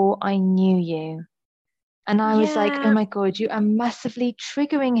before I knew you." And I was like, "Oh Yeah, my God, you are massively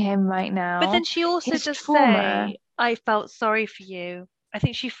triggering him right but then now. she also His does trauma." say, I felt sorry for you. I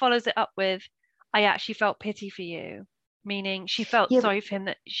think she follows it up with, I actually felt pity for you, meaning she felt Yeah, but sorry for him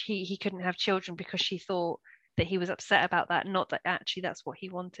that he couldn't have children because she thought that he was upset about that, not that actually that's what he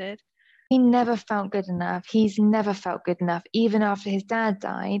wanted. he never felt good enough. He's never felt good enough, even after his dad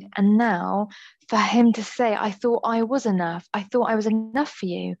died. And now for him to say, I thought I was enough. I thought I was enough for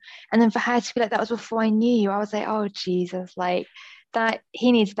you. And then for her to be like, that was before I knew you. I was like, oh, Jesus, like that,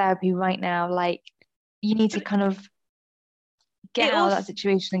 he needs therapy right now. Like, you need to But kind of get it out of that also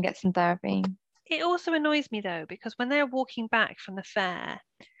situation and get some therapy. it also annoys me though, because when they're walking back from the fair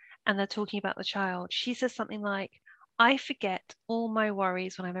and they're talking about the child, she says something like, I forget all my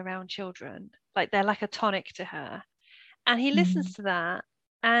worries when I'm around children. Like they're like a tonic to her. And he listens Mm. to that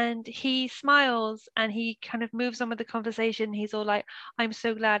and he smiles and he kind of moves on with the conversation. He's all like, I'm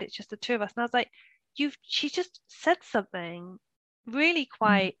so glad it's just the two of us. And I was like, she just said something really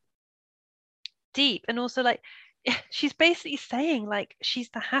Mm. quite deep. And also like she's basically saying like she's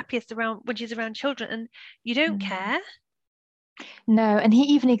the happiest around when she's around children and you don't Mm. care. No, and he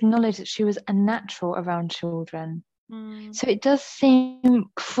even acknowledged that she was a natural around children. Mm, So it does seem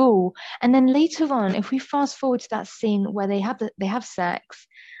cruel. And then later on, if we fast forward to that scene where they have sex,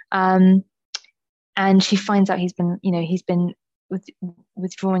 um, and she finds out he's been with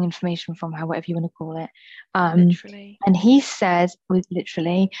withdrawing information from her, whatever you want to call it. Literally. And he said, with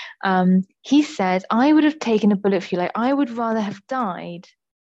literally, he said, I would have taken a bullet for you. Like, I would rather have died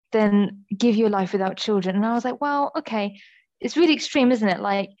than give you a life without children. And I was like, well, okay, it's really extreme, isn't it?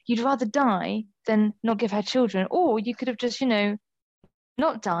 Like, you'd rather die than not give her children, or you could have just,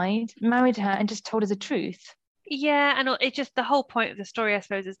 not died, married her, and just told her the truth. Yeah, and it just the whole point of the story, I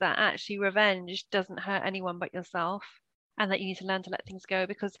suppose, is that actually revenge doesn't hurt anyone but yourself, and that you need to learn to let things go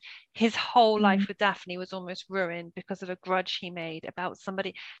because his whole life Mm. with Daphne was almost ruined because of a grudge he made about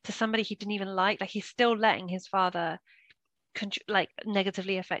somebody he didn't even like. Like he's still letting his father like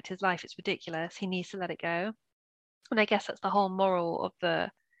negatively affect his life. It's ridiculous. He needs to let it go. And I guess that's the whole moral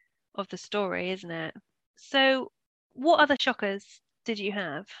of the story, isn't it? So, what other shockers did you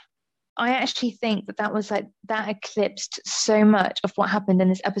have? I actually think that was like that eclipsed so much of what happened in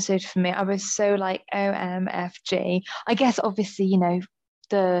this episode for me. I was so like OMFG. I guess obviously,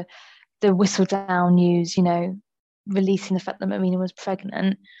 the the whistle down news, releasing the fact that Marina was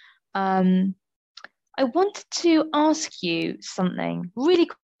pregnant. Um, I wanted to ask you something really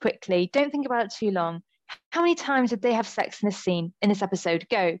quickly. Don't think about it too long. How many times did they have sex in this scene, in this episode?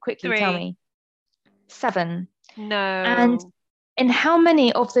 Go quickly, tell 3. me. 7. And No. in how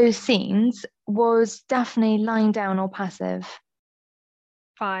many of those scenes was Daphne lying down or passive?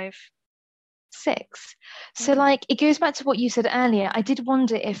 5. 6. So Mm. like it goes back to what you said earlier. I did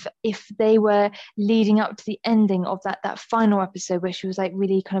wonder if they were leading up to the ending of that final episode where she was like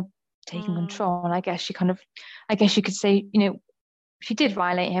really kind of taking Mm. control. And I guess you could say, she did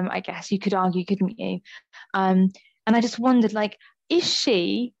violate him, I guess you could argue, couldn't you? Um, and I just wondered, like, is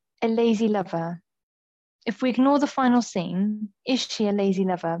she a lazy lover? If we ignore the final scene, is she a lazy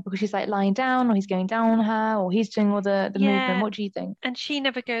lover? Because she's like lying down, or he's going down on her, or he's doing all the movement. Yeah, What do you think? and she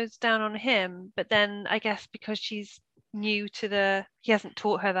never goes down on him, but then I guess because she's new to he hasn't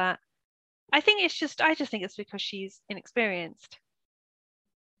taught her that. I just think it's because she's inexperienced.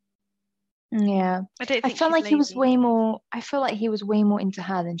 Yeah. I don't I think felt she's like lazy. I feel like he was way more into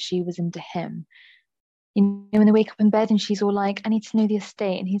her than she was into him. When they wake up in bed and she's all like, I need to know the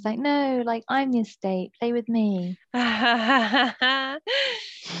estate. And he's like, no, like, I'm the estate. Play with me.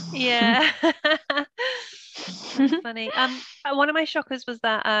 Yeah. That's funny. One of my shockers was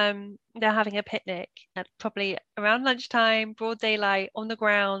that they're having a picnic at probably around lunchtime, broad daylight, on the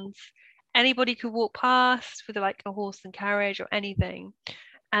grounds. Anybody could walk past with like a horse and carriage or anything.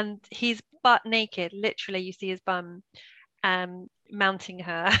 And he's butt naked, literally, you see his bum mounting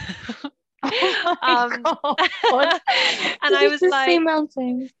her. Oh my Um, God. and Did I you was just say like,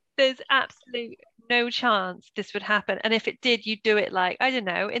 mounting? there's absolute no chance this would happen. And if it did, you'd do it like, I don't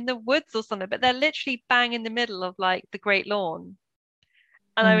know, in the woods or something. But they're literally bang in the middle of like the Great Lawn.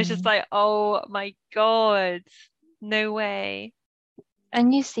 And I was just Mm. like, oh my God, no way.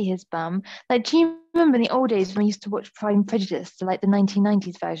 And you see his bum. Like, do you remember in the old days when we used to watch Pride and Prejudice, so like the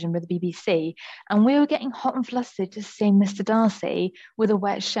 1990s version with the BBC, and we were getting hot and flustered just seeing Mr. Darcy with a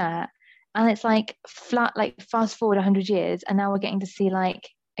wet shirt. And it's like flat, like fast forward 100 years, and now we're getting to see like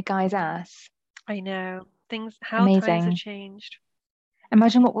a guy's ass. I know. How times have Amazing. changed.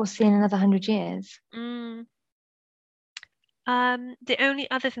 Imagine what we'll see in another 100 years. Mm. The only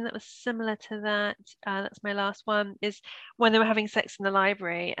other thing that was similar to that, that's my last one, is when they were having sex in the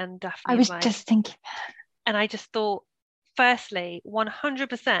library and I Daphne is was like, just thinking, and I just thought, firstly,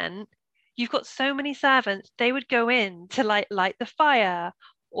 100%, you've got so many servants, they would go in to like light the fire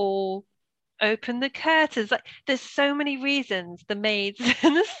or open the curtains. Like, there's so many reasons the maids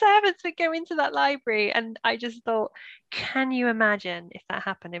and the servants would go into that library. And I just thought, can you imagine if that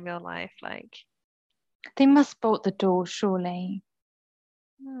happened in real life? Like, they must bolt the door, surely.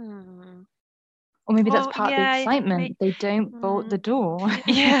 hmm. Or maybe that's Well, part of the yeah, excitement. They don't bolt mm, the door.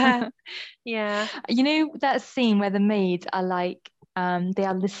 yeah, yeah. You know that scene where the maids are like, they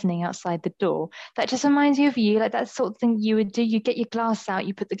are listening outside the door. That just reminds you of you, like that sort of thing you would do. You get your glass out,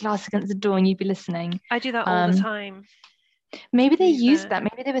 you put the glass against the door, and you'd be listening. I do that all the Um, time, maybe to they be used fair. that.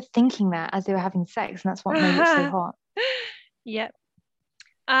 Maybe they were thinking that as they were having sex, and that's what made it so hot. Yep.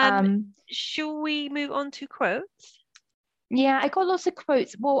 Um, Um, shall we move on to quotes? yeah, I got lots of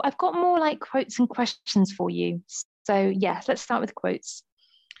quotes. Well, I've got more like quotes and questions for you. So yes, let's start with quotes.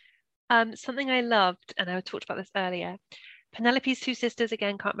 Something I loved, and I talked about this earlier. Penelope's two sisters,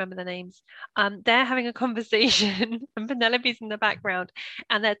 again, can't remember their names. They're having a conversation, and Penelope's in the background,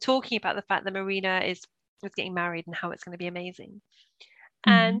 and they're talking about the fact that Marina is getting married and how it's going to be amazing.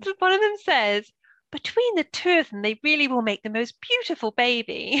 And Mhm. one of them says, between the two of them, they really will make the most beautiful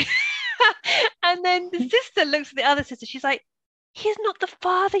baby. And then the sister looks at the other sister. She's like, he's not the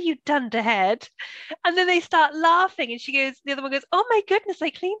father, you dunderhead. And then they start laughing, and the other one goes, oh my goodness, I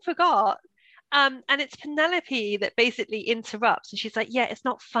clean forgot. And it's Penelope that basically interrupts, and she's like, yeah, it's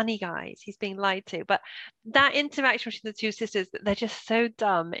not funny, guys. He's being lied to. But that interaction between the two sisters, they're just so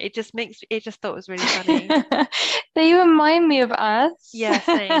dumb. It just thought it was really funny. They remind me of us. Yeah,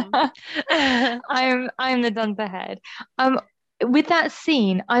 same. I'm the Dunderhead. Um, with that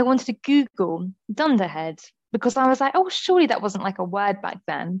scene, I wanted to Google Dunderhead because I was like, oh, surely that wasn't like a word back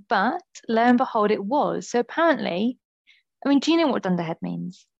then. But lo and behold, it was. So apparently, I mean, do you know what Dunderhead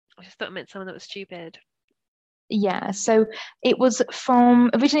means? I just thought it meant someone that was stupid. Yeah, so it was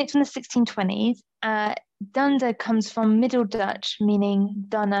originates from the 1620s. Dunder comes from Middle Dutch, meaning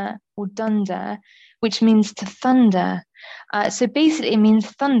dunner or dunder, which means to thunder. So basically, it means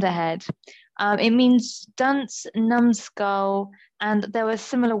thunderhead. It means dunce, numbskull, and there were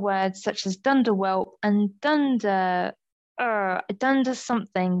similar words such as dunderwhelp and dunder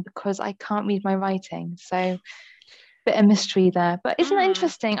something because I can't read my writing. So bit of mystery there. But isn't that Mm.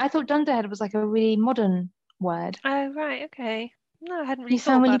 interesting? I thought dunderhead was like a really modern word. Oh, right, okay. No, I hadn't really You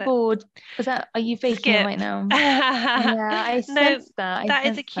thought sound really about it. bored. Are you faking it Skip. right now? Yeah, I No, sense that. I that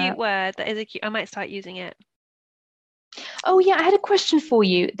is a sense cute that. word. That is a cute. I might start using it. Oh yeah, I had a question for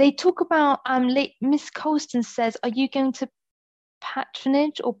you. They talk about Miss Colston says, are you going to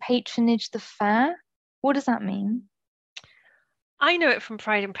patronage the fair? What does that mean? I know it from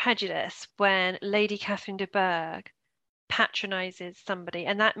Pride and Prejudice when Lady Catherine de Bourgh patronizes somebody,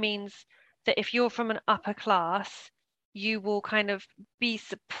 and that means that if you're from an upper class, you will kind of be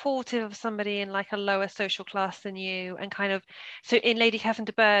supportive of somebody in like a lower social class than you, and kind of so in Lady Catherine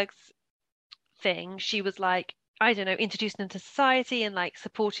de Bourgh's thing, she was like, I don't know, introducing them to society and like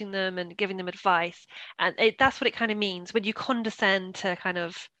supporting them and giving them advice. And that's what it kind of means when you condescend to kind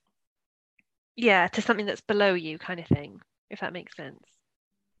of, yeah, to something that's below you, kind of thing, if that makes sense.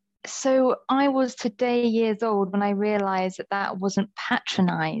 So I was today years old when I realized that that wasn't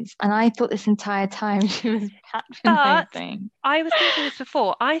patronize, and I thought this entire time she was But patronizing. I was thinking this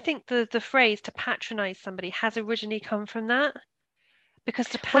before. I think the phrase to patronize somebody has originally come from that because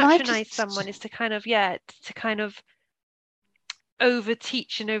to Well, I've patronize just someone is to kind of, yeah, to kind of over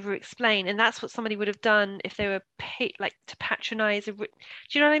teach and over explain, and that's what somebody would have done if they were paid like to patronize do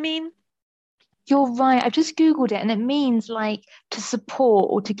you know what I mean? You're right. I've just Googled it and it means like to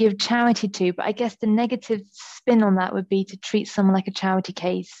support or to give charity to. But I guess the negative spin on that would be to treat someone like a charity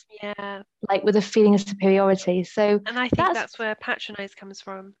case, Yeah, like with a feeling of superiority. So and I think that's, that's where patronize comes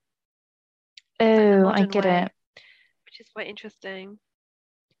from, but in a oh, I modern get way, it. which is quite interesting.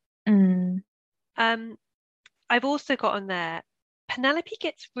 Mm, um I've also got on there, Penelope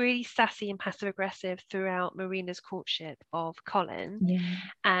gets really sassy and passive aggressive throughout Marina's courtship of Colin. yeah.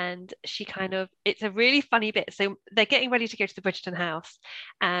 And she kind of, it's a really funny bit. So they're getting ready to go to the Bridgerton house,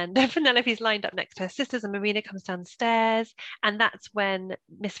 and Penelope's lined up next to her sisters, and Marina comes downstairs. And that's when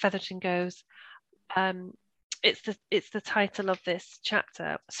Miss Featherton goes, um, it's the title of this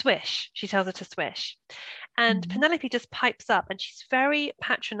chapter, Swish. She tells her to swish. And Mm. Penelope just pipes up and she's very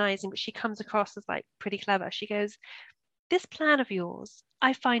patronizing, but she comes across as like pretty clever. She goes, this plan of yours,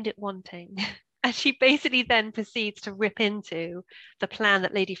 I find it wanting. And she basically then proceeds to rip into the plan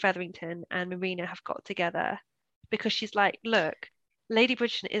that Lady Featherington and Marina have got together because she's like, look, Lady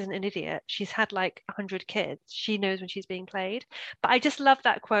Bridgerton isn't an idiot. She's had like 100 kids. She knows when she's being played. But I just love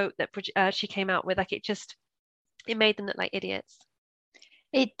that quote that she came out with. Like it made them look like idiots.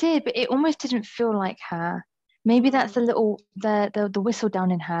 It did, but it almost didn't feel like her. Maybe that's Mm. a little the whistle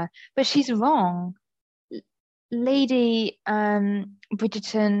down in her, but she's wrong. Lady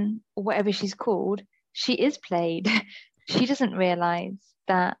Bridgerton, or whatever she's called, she is played. She doesn't realize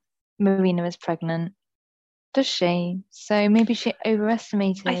that Marina is pregnant, does she? So maybe she I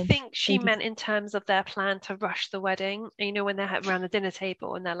overestimated think she Lady. meant in terms of their plan to rush the wedding. You know, when they're around the dinner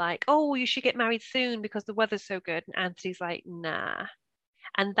table and they're like, oh, you should get married soon because the weather's so good. And Anthony's like, nah.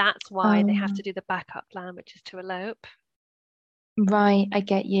 And that's why they have to Oh, do the backup plan, which is to elope. right. I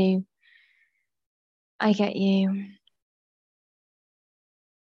get you. I get you.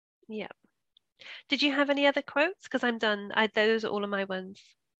 Yeah. Did you have any other quotes? Because I'm done. Those are all of my ones.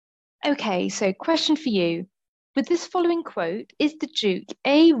 Okay, so question for you. With this following quote, is the Duke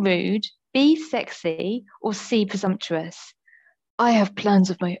A, rude, B, sexy, or C, presumptuous? I have plans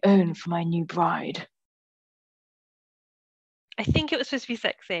of my own for my new bride. I think it was supposed to be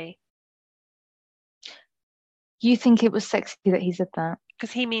sexy You think it was sexy that he said that?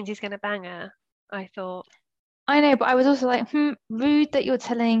 because he means he's going to bang her, I thought. I know, but I was also like, rude that you're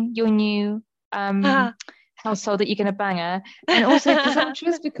telling your new um Ah, household that you're going to bang her, and also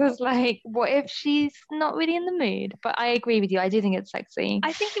presumptuous because, like, what if she's not really in the mood? But I agree with you. I do think it's sexy.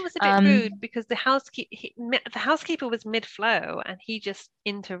 I think it was a bit Um, rude because the housekeeper was mid-flow and he just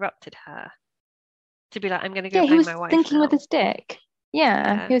interrupted her to be like, I'm going to go yeah, he bang was my wife thinking with now. his dick.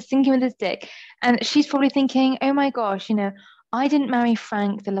 Yeah, Yeah. he was thinking with his dick, and she's probably thinking, "Oh my gosh, I didn't marry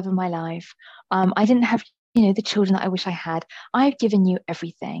Frank, the love of my life. I didn't have." The children that I wish I had. I've given you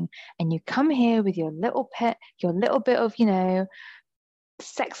everything, and you come here with your little pet, your little bit of,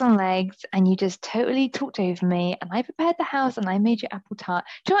 sex on legs, and you just totally talked over me, and I prepared the house and I made you apple tart.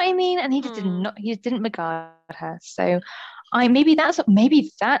 Do you know what I mean? And Mm. he just didn't regard her. So maybe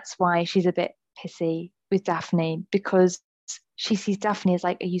that's why she's a bit pissy with Daphne, because she sees Daphne as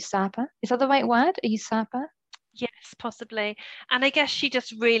like a usurper. Is that the right word? A usurper? Yes, possibly. And I guess she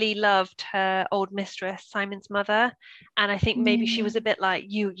just really loved her old mistress, Simon's mother. And I think maybe she was a Yeah. bit like,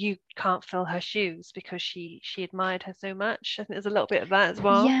 you can't fill her shoes because she admired her so much. I think there's a little bit of that as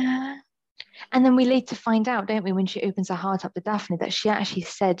well. Yeah. And then we later find out, don't we, when she opens her heart up to Daphne, that she actually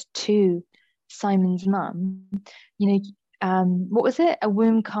said to Simon's mum, you know, what was it? A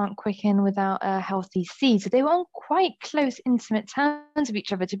womb can't quicken without a healthy seed. So they were on quite close, intimate terms with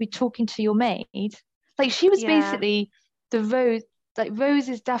each other to be talking to your maid. Like she was Yeah. basically the Rose, like Rose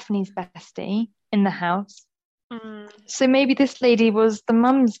is Daphne's bestie in the house. Mm. So maybe this lady was the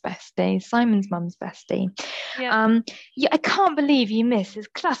mum's bestie, Simon's mum's bestie. Yep. Um, yeah, I can't believe you missed this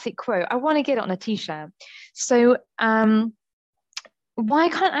classic quote. I want to get it on a t-shirt. So, why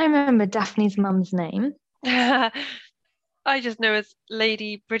can't I remember Daphne's mum's name? I just know as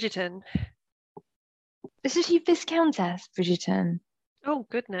Lady Bridgerton. This is she Viscountess Bridgerton. Oh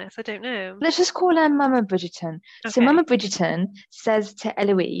goodness, I don't know. Let's just call her Mama Bridgerton. So Okay. Mama Bridgerton says to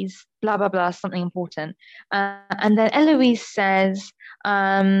Eloise, blah blah blah, something important, and then Eloise says,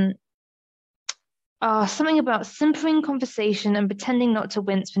 something about simpering conversation and pretending not to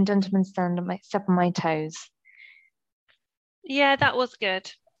wince when gentlemen step on my toes. Yeah, that was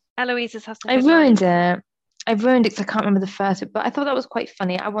good. Eloise's has some I good ruined lines. it. I ruined it because I can't remember the first bit, but I thought that was quite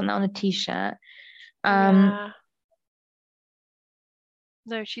funny. I want that on a t-shirt. Um, Yeah.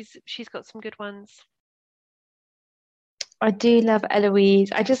 No, she's got some good ones. I do love Eloise.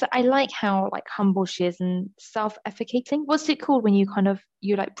 I like how like humble she is and self-efficating. What's it called when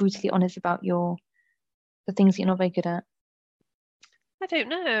you're like brutally honest about the things that you're not very good at? I don't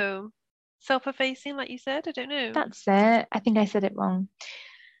know. Self-effacing, like you said, I don't know. That's it. I think I said it wrong.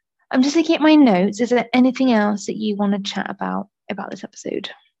 I'm just looking at my notes. Is there anything else that you want to chat about this episode?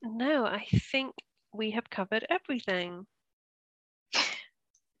 No, I think we have covered everything.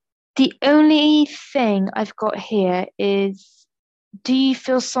 The only thing I've got here is, do you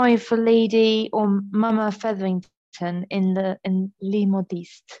feel sorry for Lady or Mama Featherington in Les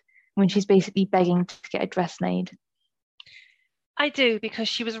Modistes when she's basically begging to get a dress made? I do because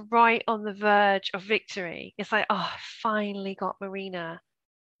she was right on the verge of victory. It's like, oh, I finally got Marina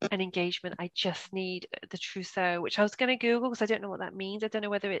an engagement. I just need the trousseau, which I was going to Google because I don't know what that means. I don't know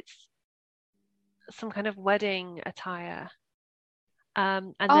whether it's some kind of wedding attire.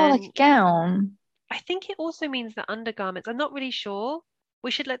 And Oh, like a then gown. I think it also means the undergarments. I'm not really sure.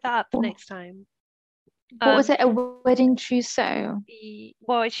 We should look that up for What, next time. what was Um, it? A wedding trousseau?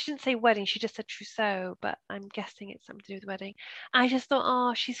 well, she didn't say wedding, she just said trousseau, but I'm guessing it's something to do with wedding. I just thought,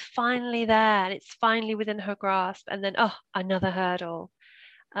 oh, she's finally there and it's finally within her grasp. And then, oh, another hurdle.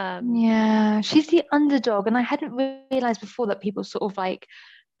 Um, Yeah, she's the underdog, and I hadn't realized before that people sort of like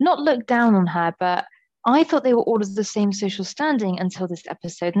not look down on her, but I thought they were all of the same social standing until this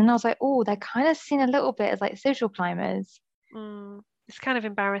episode. And then I was like, oh, they're kind of seen a little bit as like social climbers. it's kind of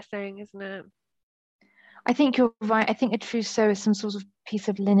embarrassing, isn't it? I think you're right. I think a trousseau is some sort of piece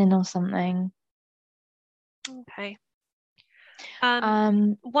of linen or something. Okay. Um,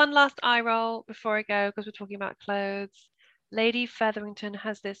 Um, one last eye roll before I go because we're talking about clothes. Lady Featherington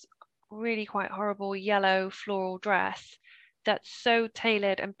has this really quite horrible yellow floral dress that's so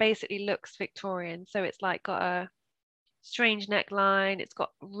tailored and basically looks Victorian. So it's like got a strange neckline, it's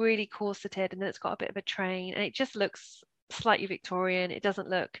got really corseted, and then it's got a bit of a train, and it just looks slightly Victorian. It doesn't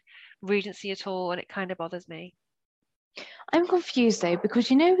look Regency at all, and it kind of bothers me. I'm confused though, because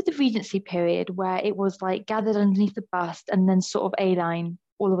with the Regency period where it was like gathered underneath the bust and then sort of A-line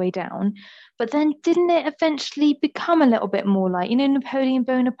all the way down, but then didn't it eventually become a little bit more like, Napoleon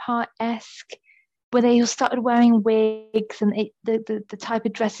Bonaparte-esque, where they all started wearing wigs and the type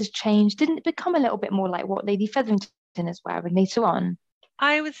of dresses changed? Didn't it become a little bit more like what Lady Featherington is wearing later on?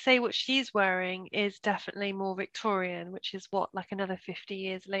 I would say what she's wearing is definitely more Victorian, which is what, like another 50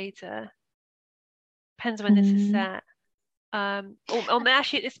 years later. Depends when this is Hmm. set. Or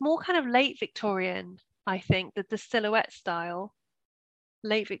actually, it's more kind of late Victorian. I think that the silhouette style,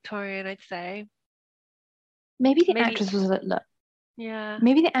 late Victorian, I'd say. Maybe the Maybe, actress was like, look, yeah.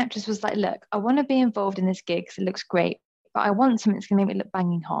 maybe the actress was like, look, I want to be involved in this gig because it looks great, but I want something that's going to make me look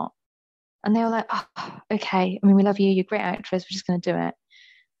banging hot. And they were like, oh, okay. I mean, we love you. You're a great actress. We're just going to do it.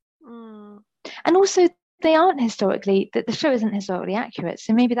 Mm. And also, they aren't historically, the show isn't historically accurate.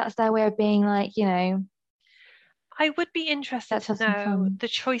 So maybe that's their way of being like, I would be interested let's to have some know fun. the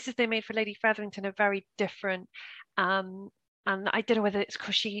choices they made for Lady Featherington are very different. Um, and I don't know whether it's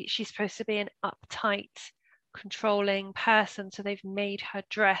because she's supposed to be an uptight, controlling person, so they've made her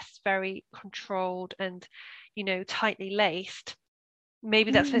dress very controlled and, tightly laced.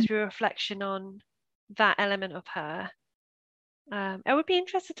 Maybe that's supposed Mm. to be a reflection on that element of her. I would be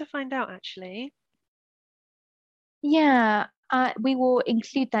interested to find out actually. Yeah, we will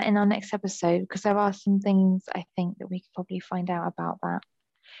include that in our next episode because there are some things I think that we could probably find out about that.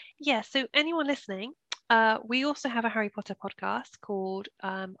 Yeah, so anyone listening, we also have a Harry Potter podcast called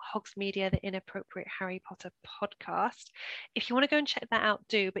Hogs Media, the Inappropriate Harry Potter Podcast. If you want to go and check that out,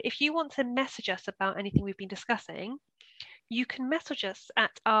 do. But if you want to message us about anything we've been discussing, you can message us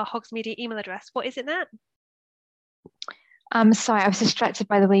at our Hogs Media email address. What is it, Nat? Sorry, I was distracted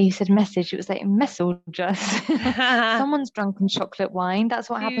by the way you said message. It was like message. Someone's drunken chocolate wine. That's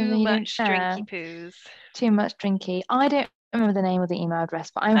what happens Too when you don't much share. drinky poos. Too much drinky. I don't remember the name of the email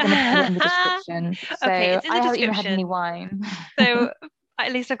address, but I'm going to put it in the description. Okay, So it's in I the haven't even had any description. wine. So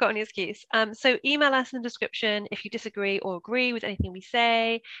at least I've got an excuse. So email us in the description if you disagree or agree with anything we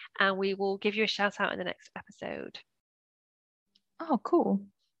say, and we will give you a shout out in the next episode. Oh, cool.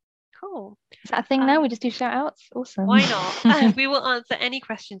 Cool. Is that a thing now? We just do shout outs? Awesome. Why not? We will answer any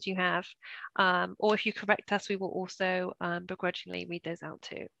questions you have, or if you correct us, we will also begrudgingly read those out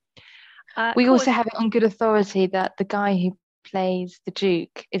too. We Cool. also have it on good authority that the guy who plays the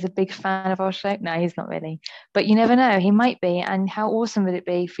Duke is a big fan of our show. No, he's not really. But you never know, he might be. And how awesome would it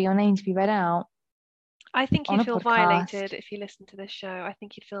be for your name to be read out I think on you'd a feel podcast? violated if you listen to this show. I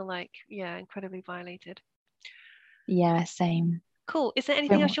think you'd feel like, yeah, incredibly violated. Yeah, same. Cool. Is there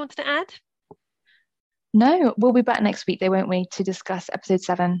anything else Don't- you wanted to add? No, we'll be back next week, though, won't we, to discuss episode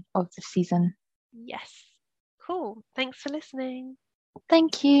 7 of the season. Yes. Cool. Thanks for listening.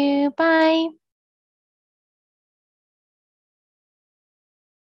 Thank you. Bye.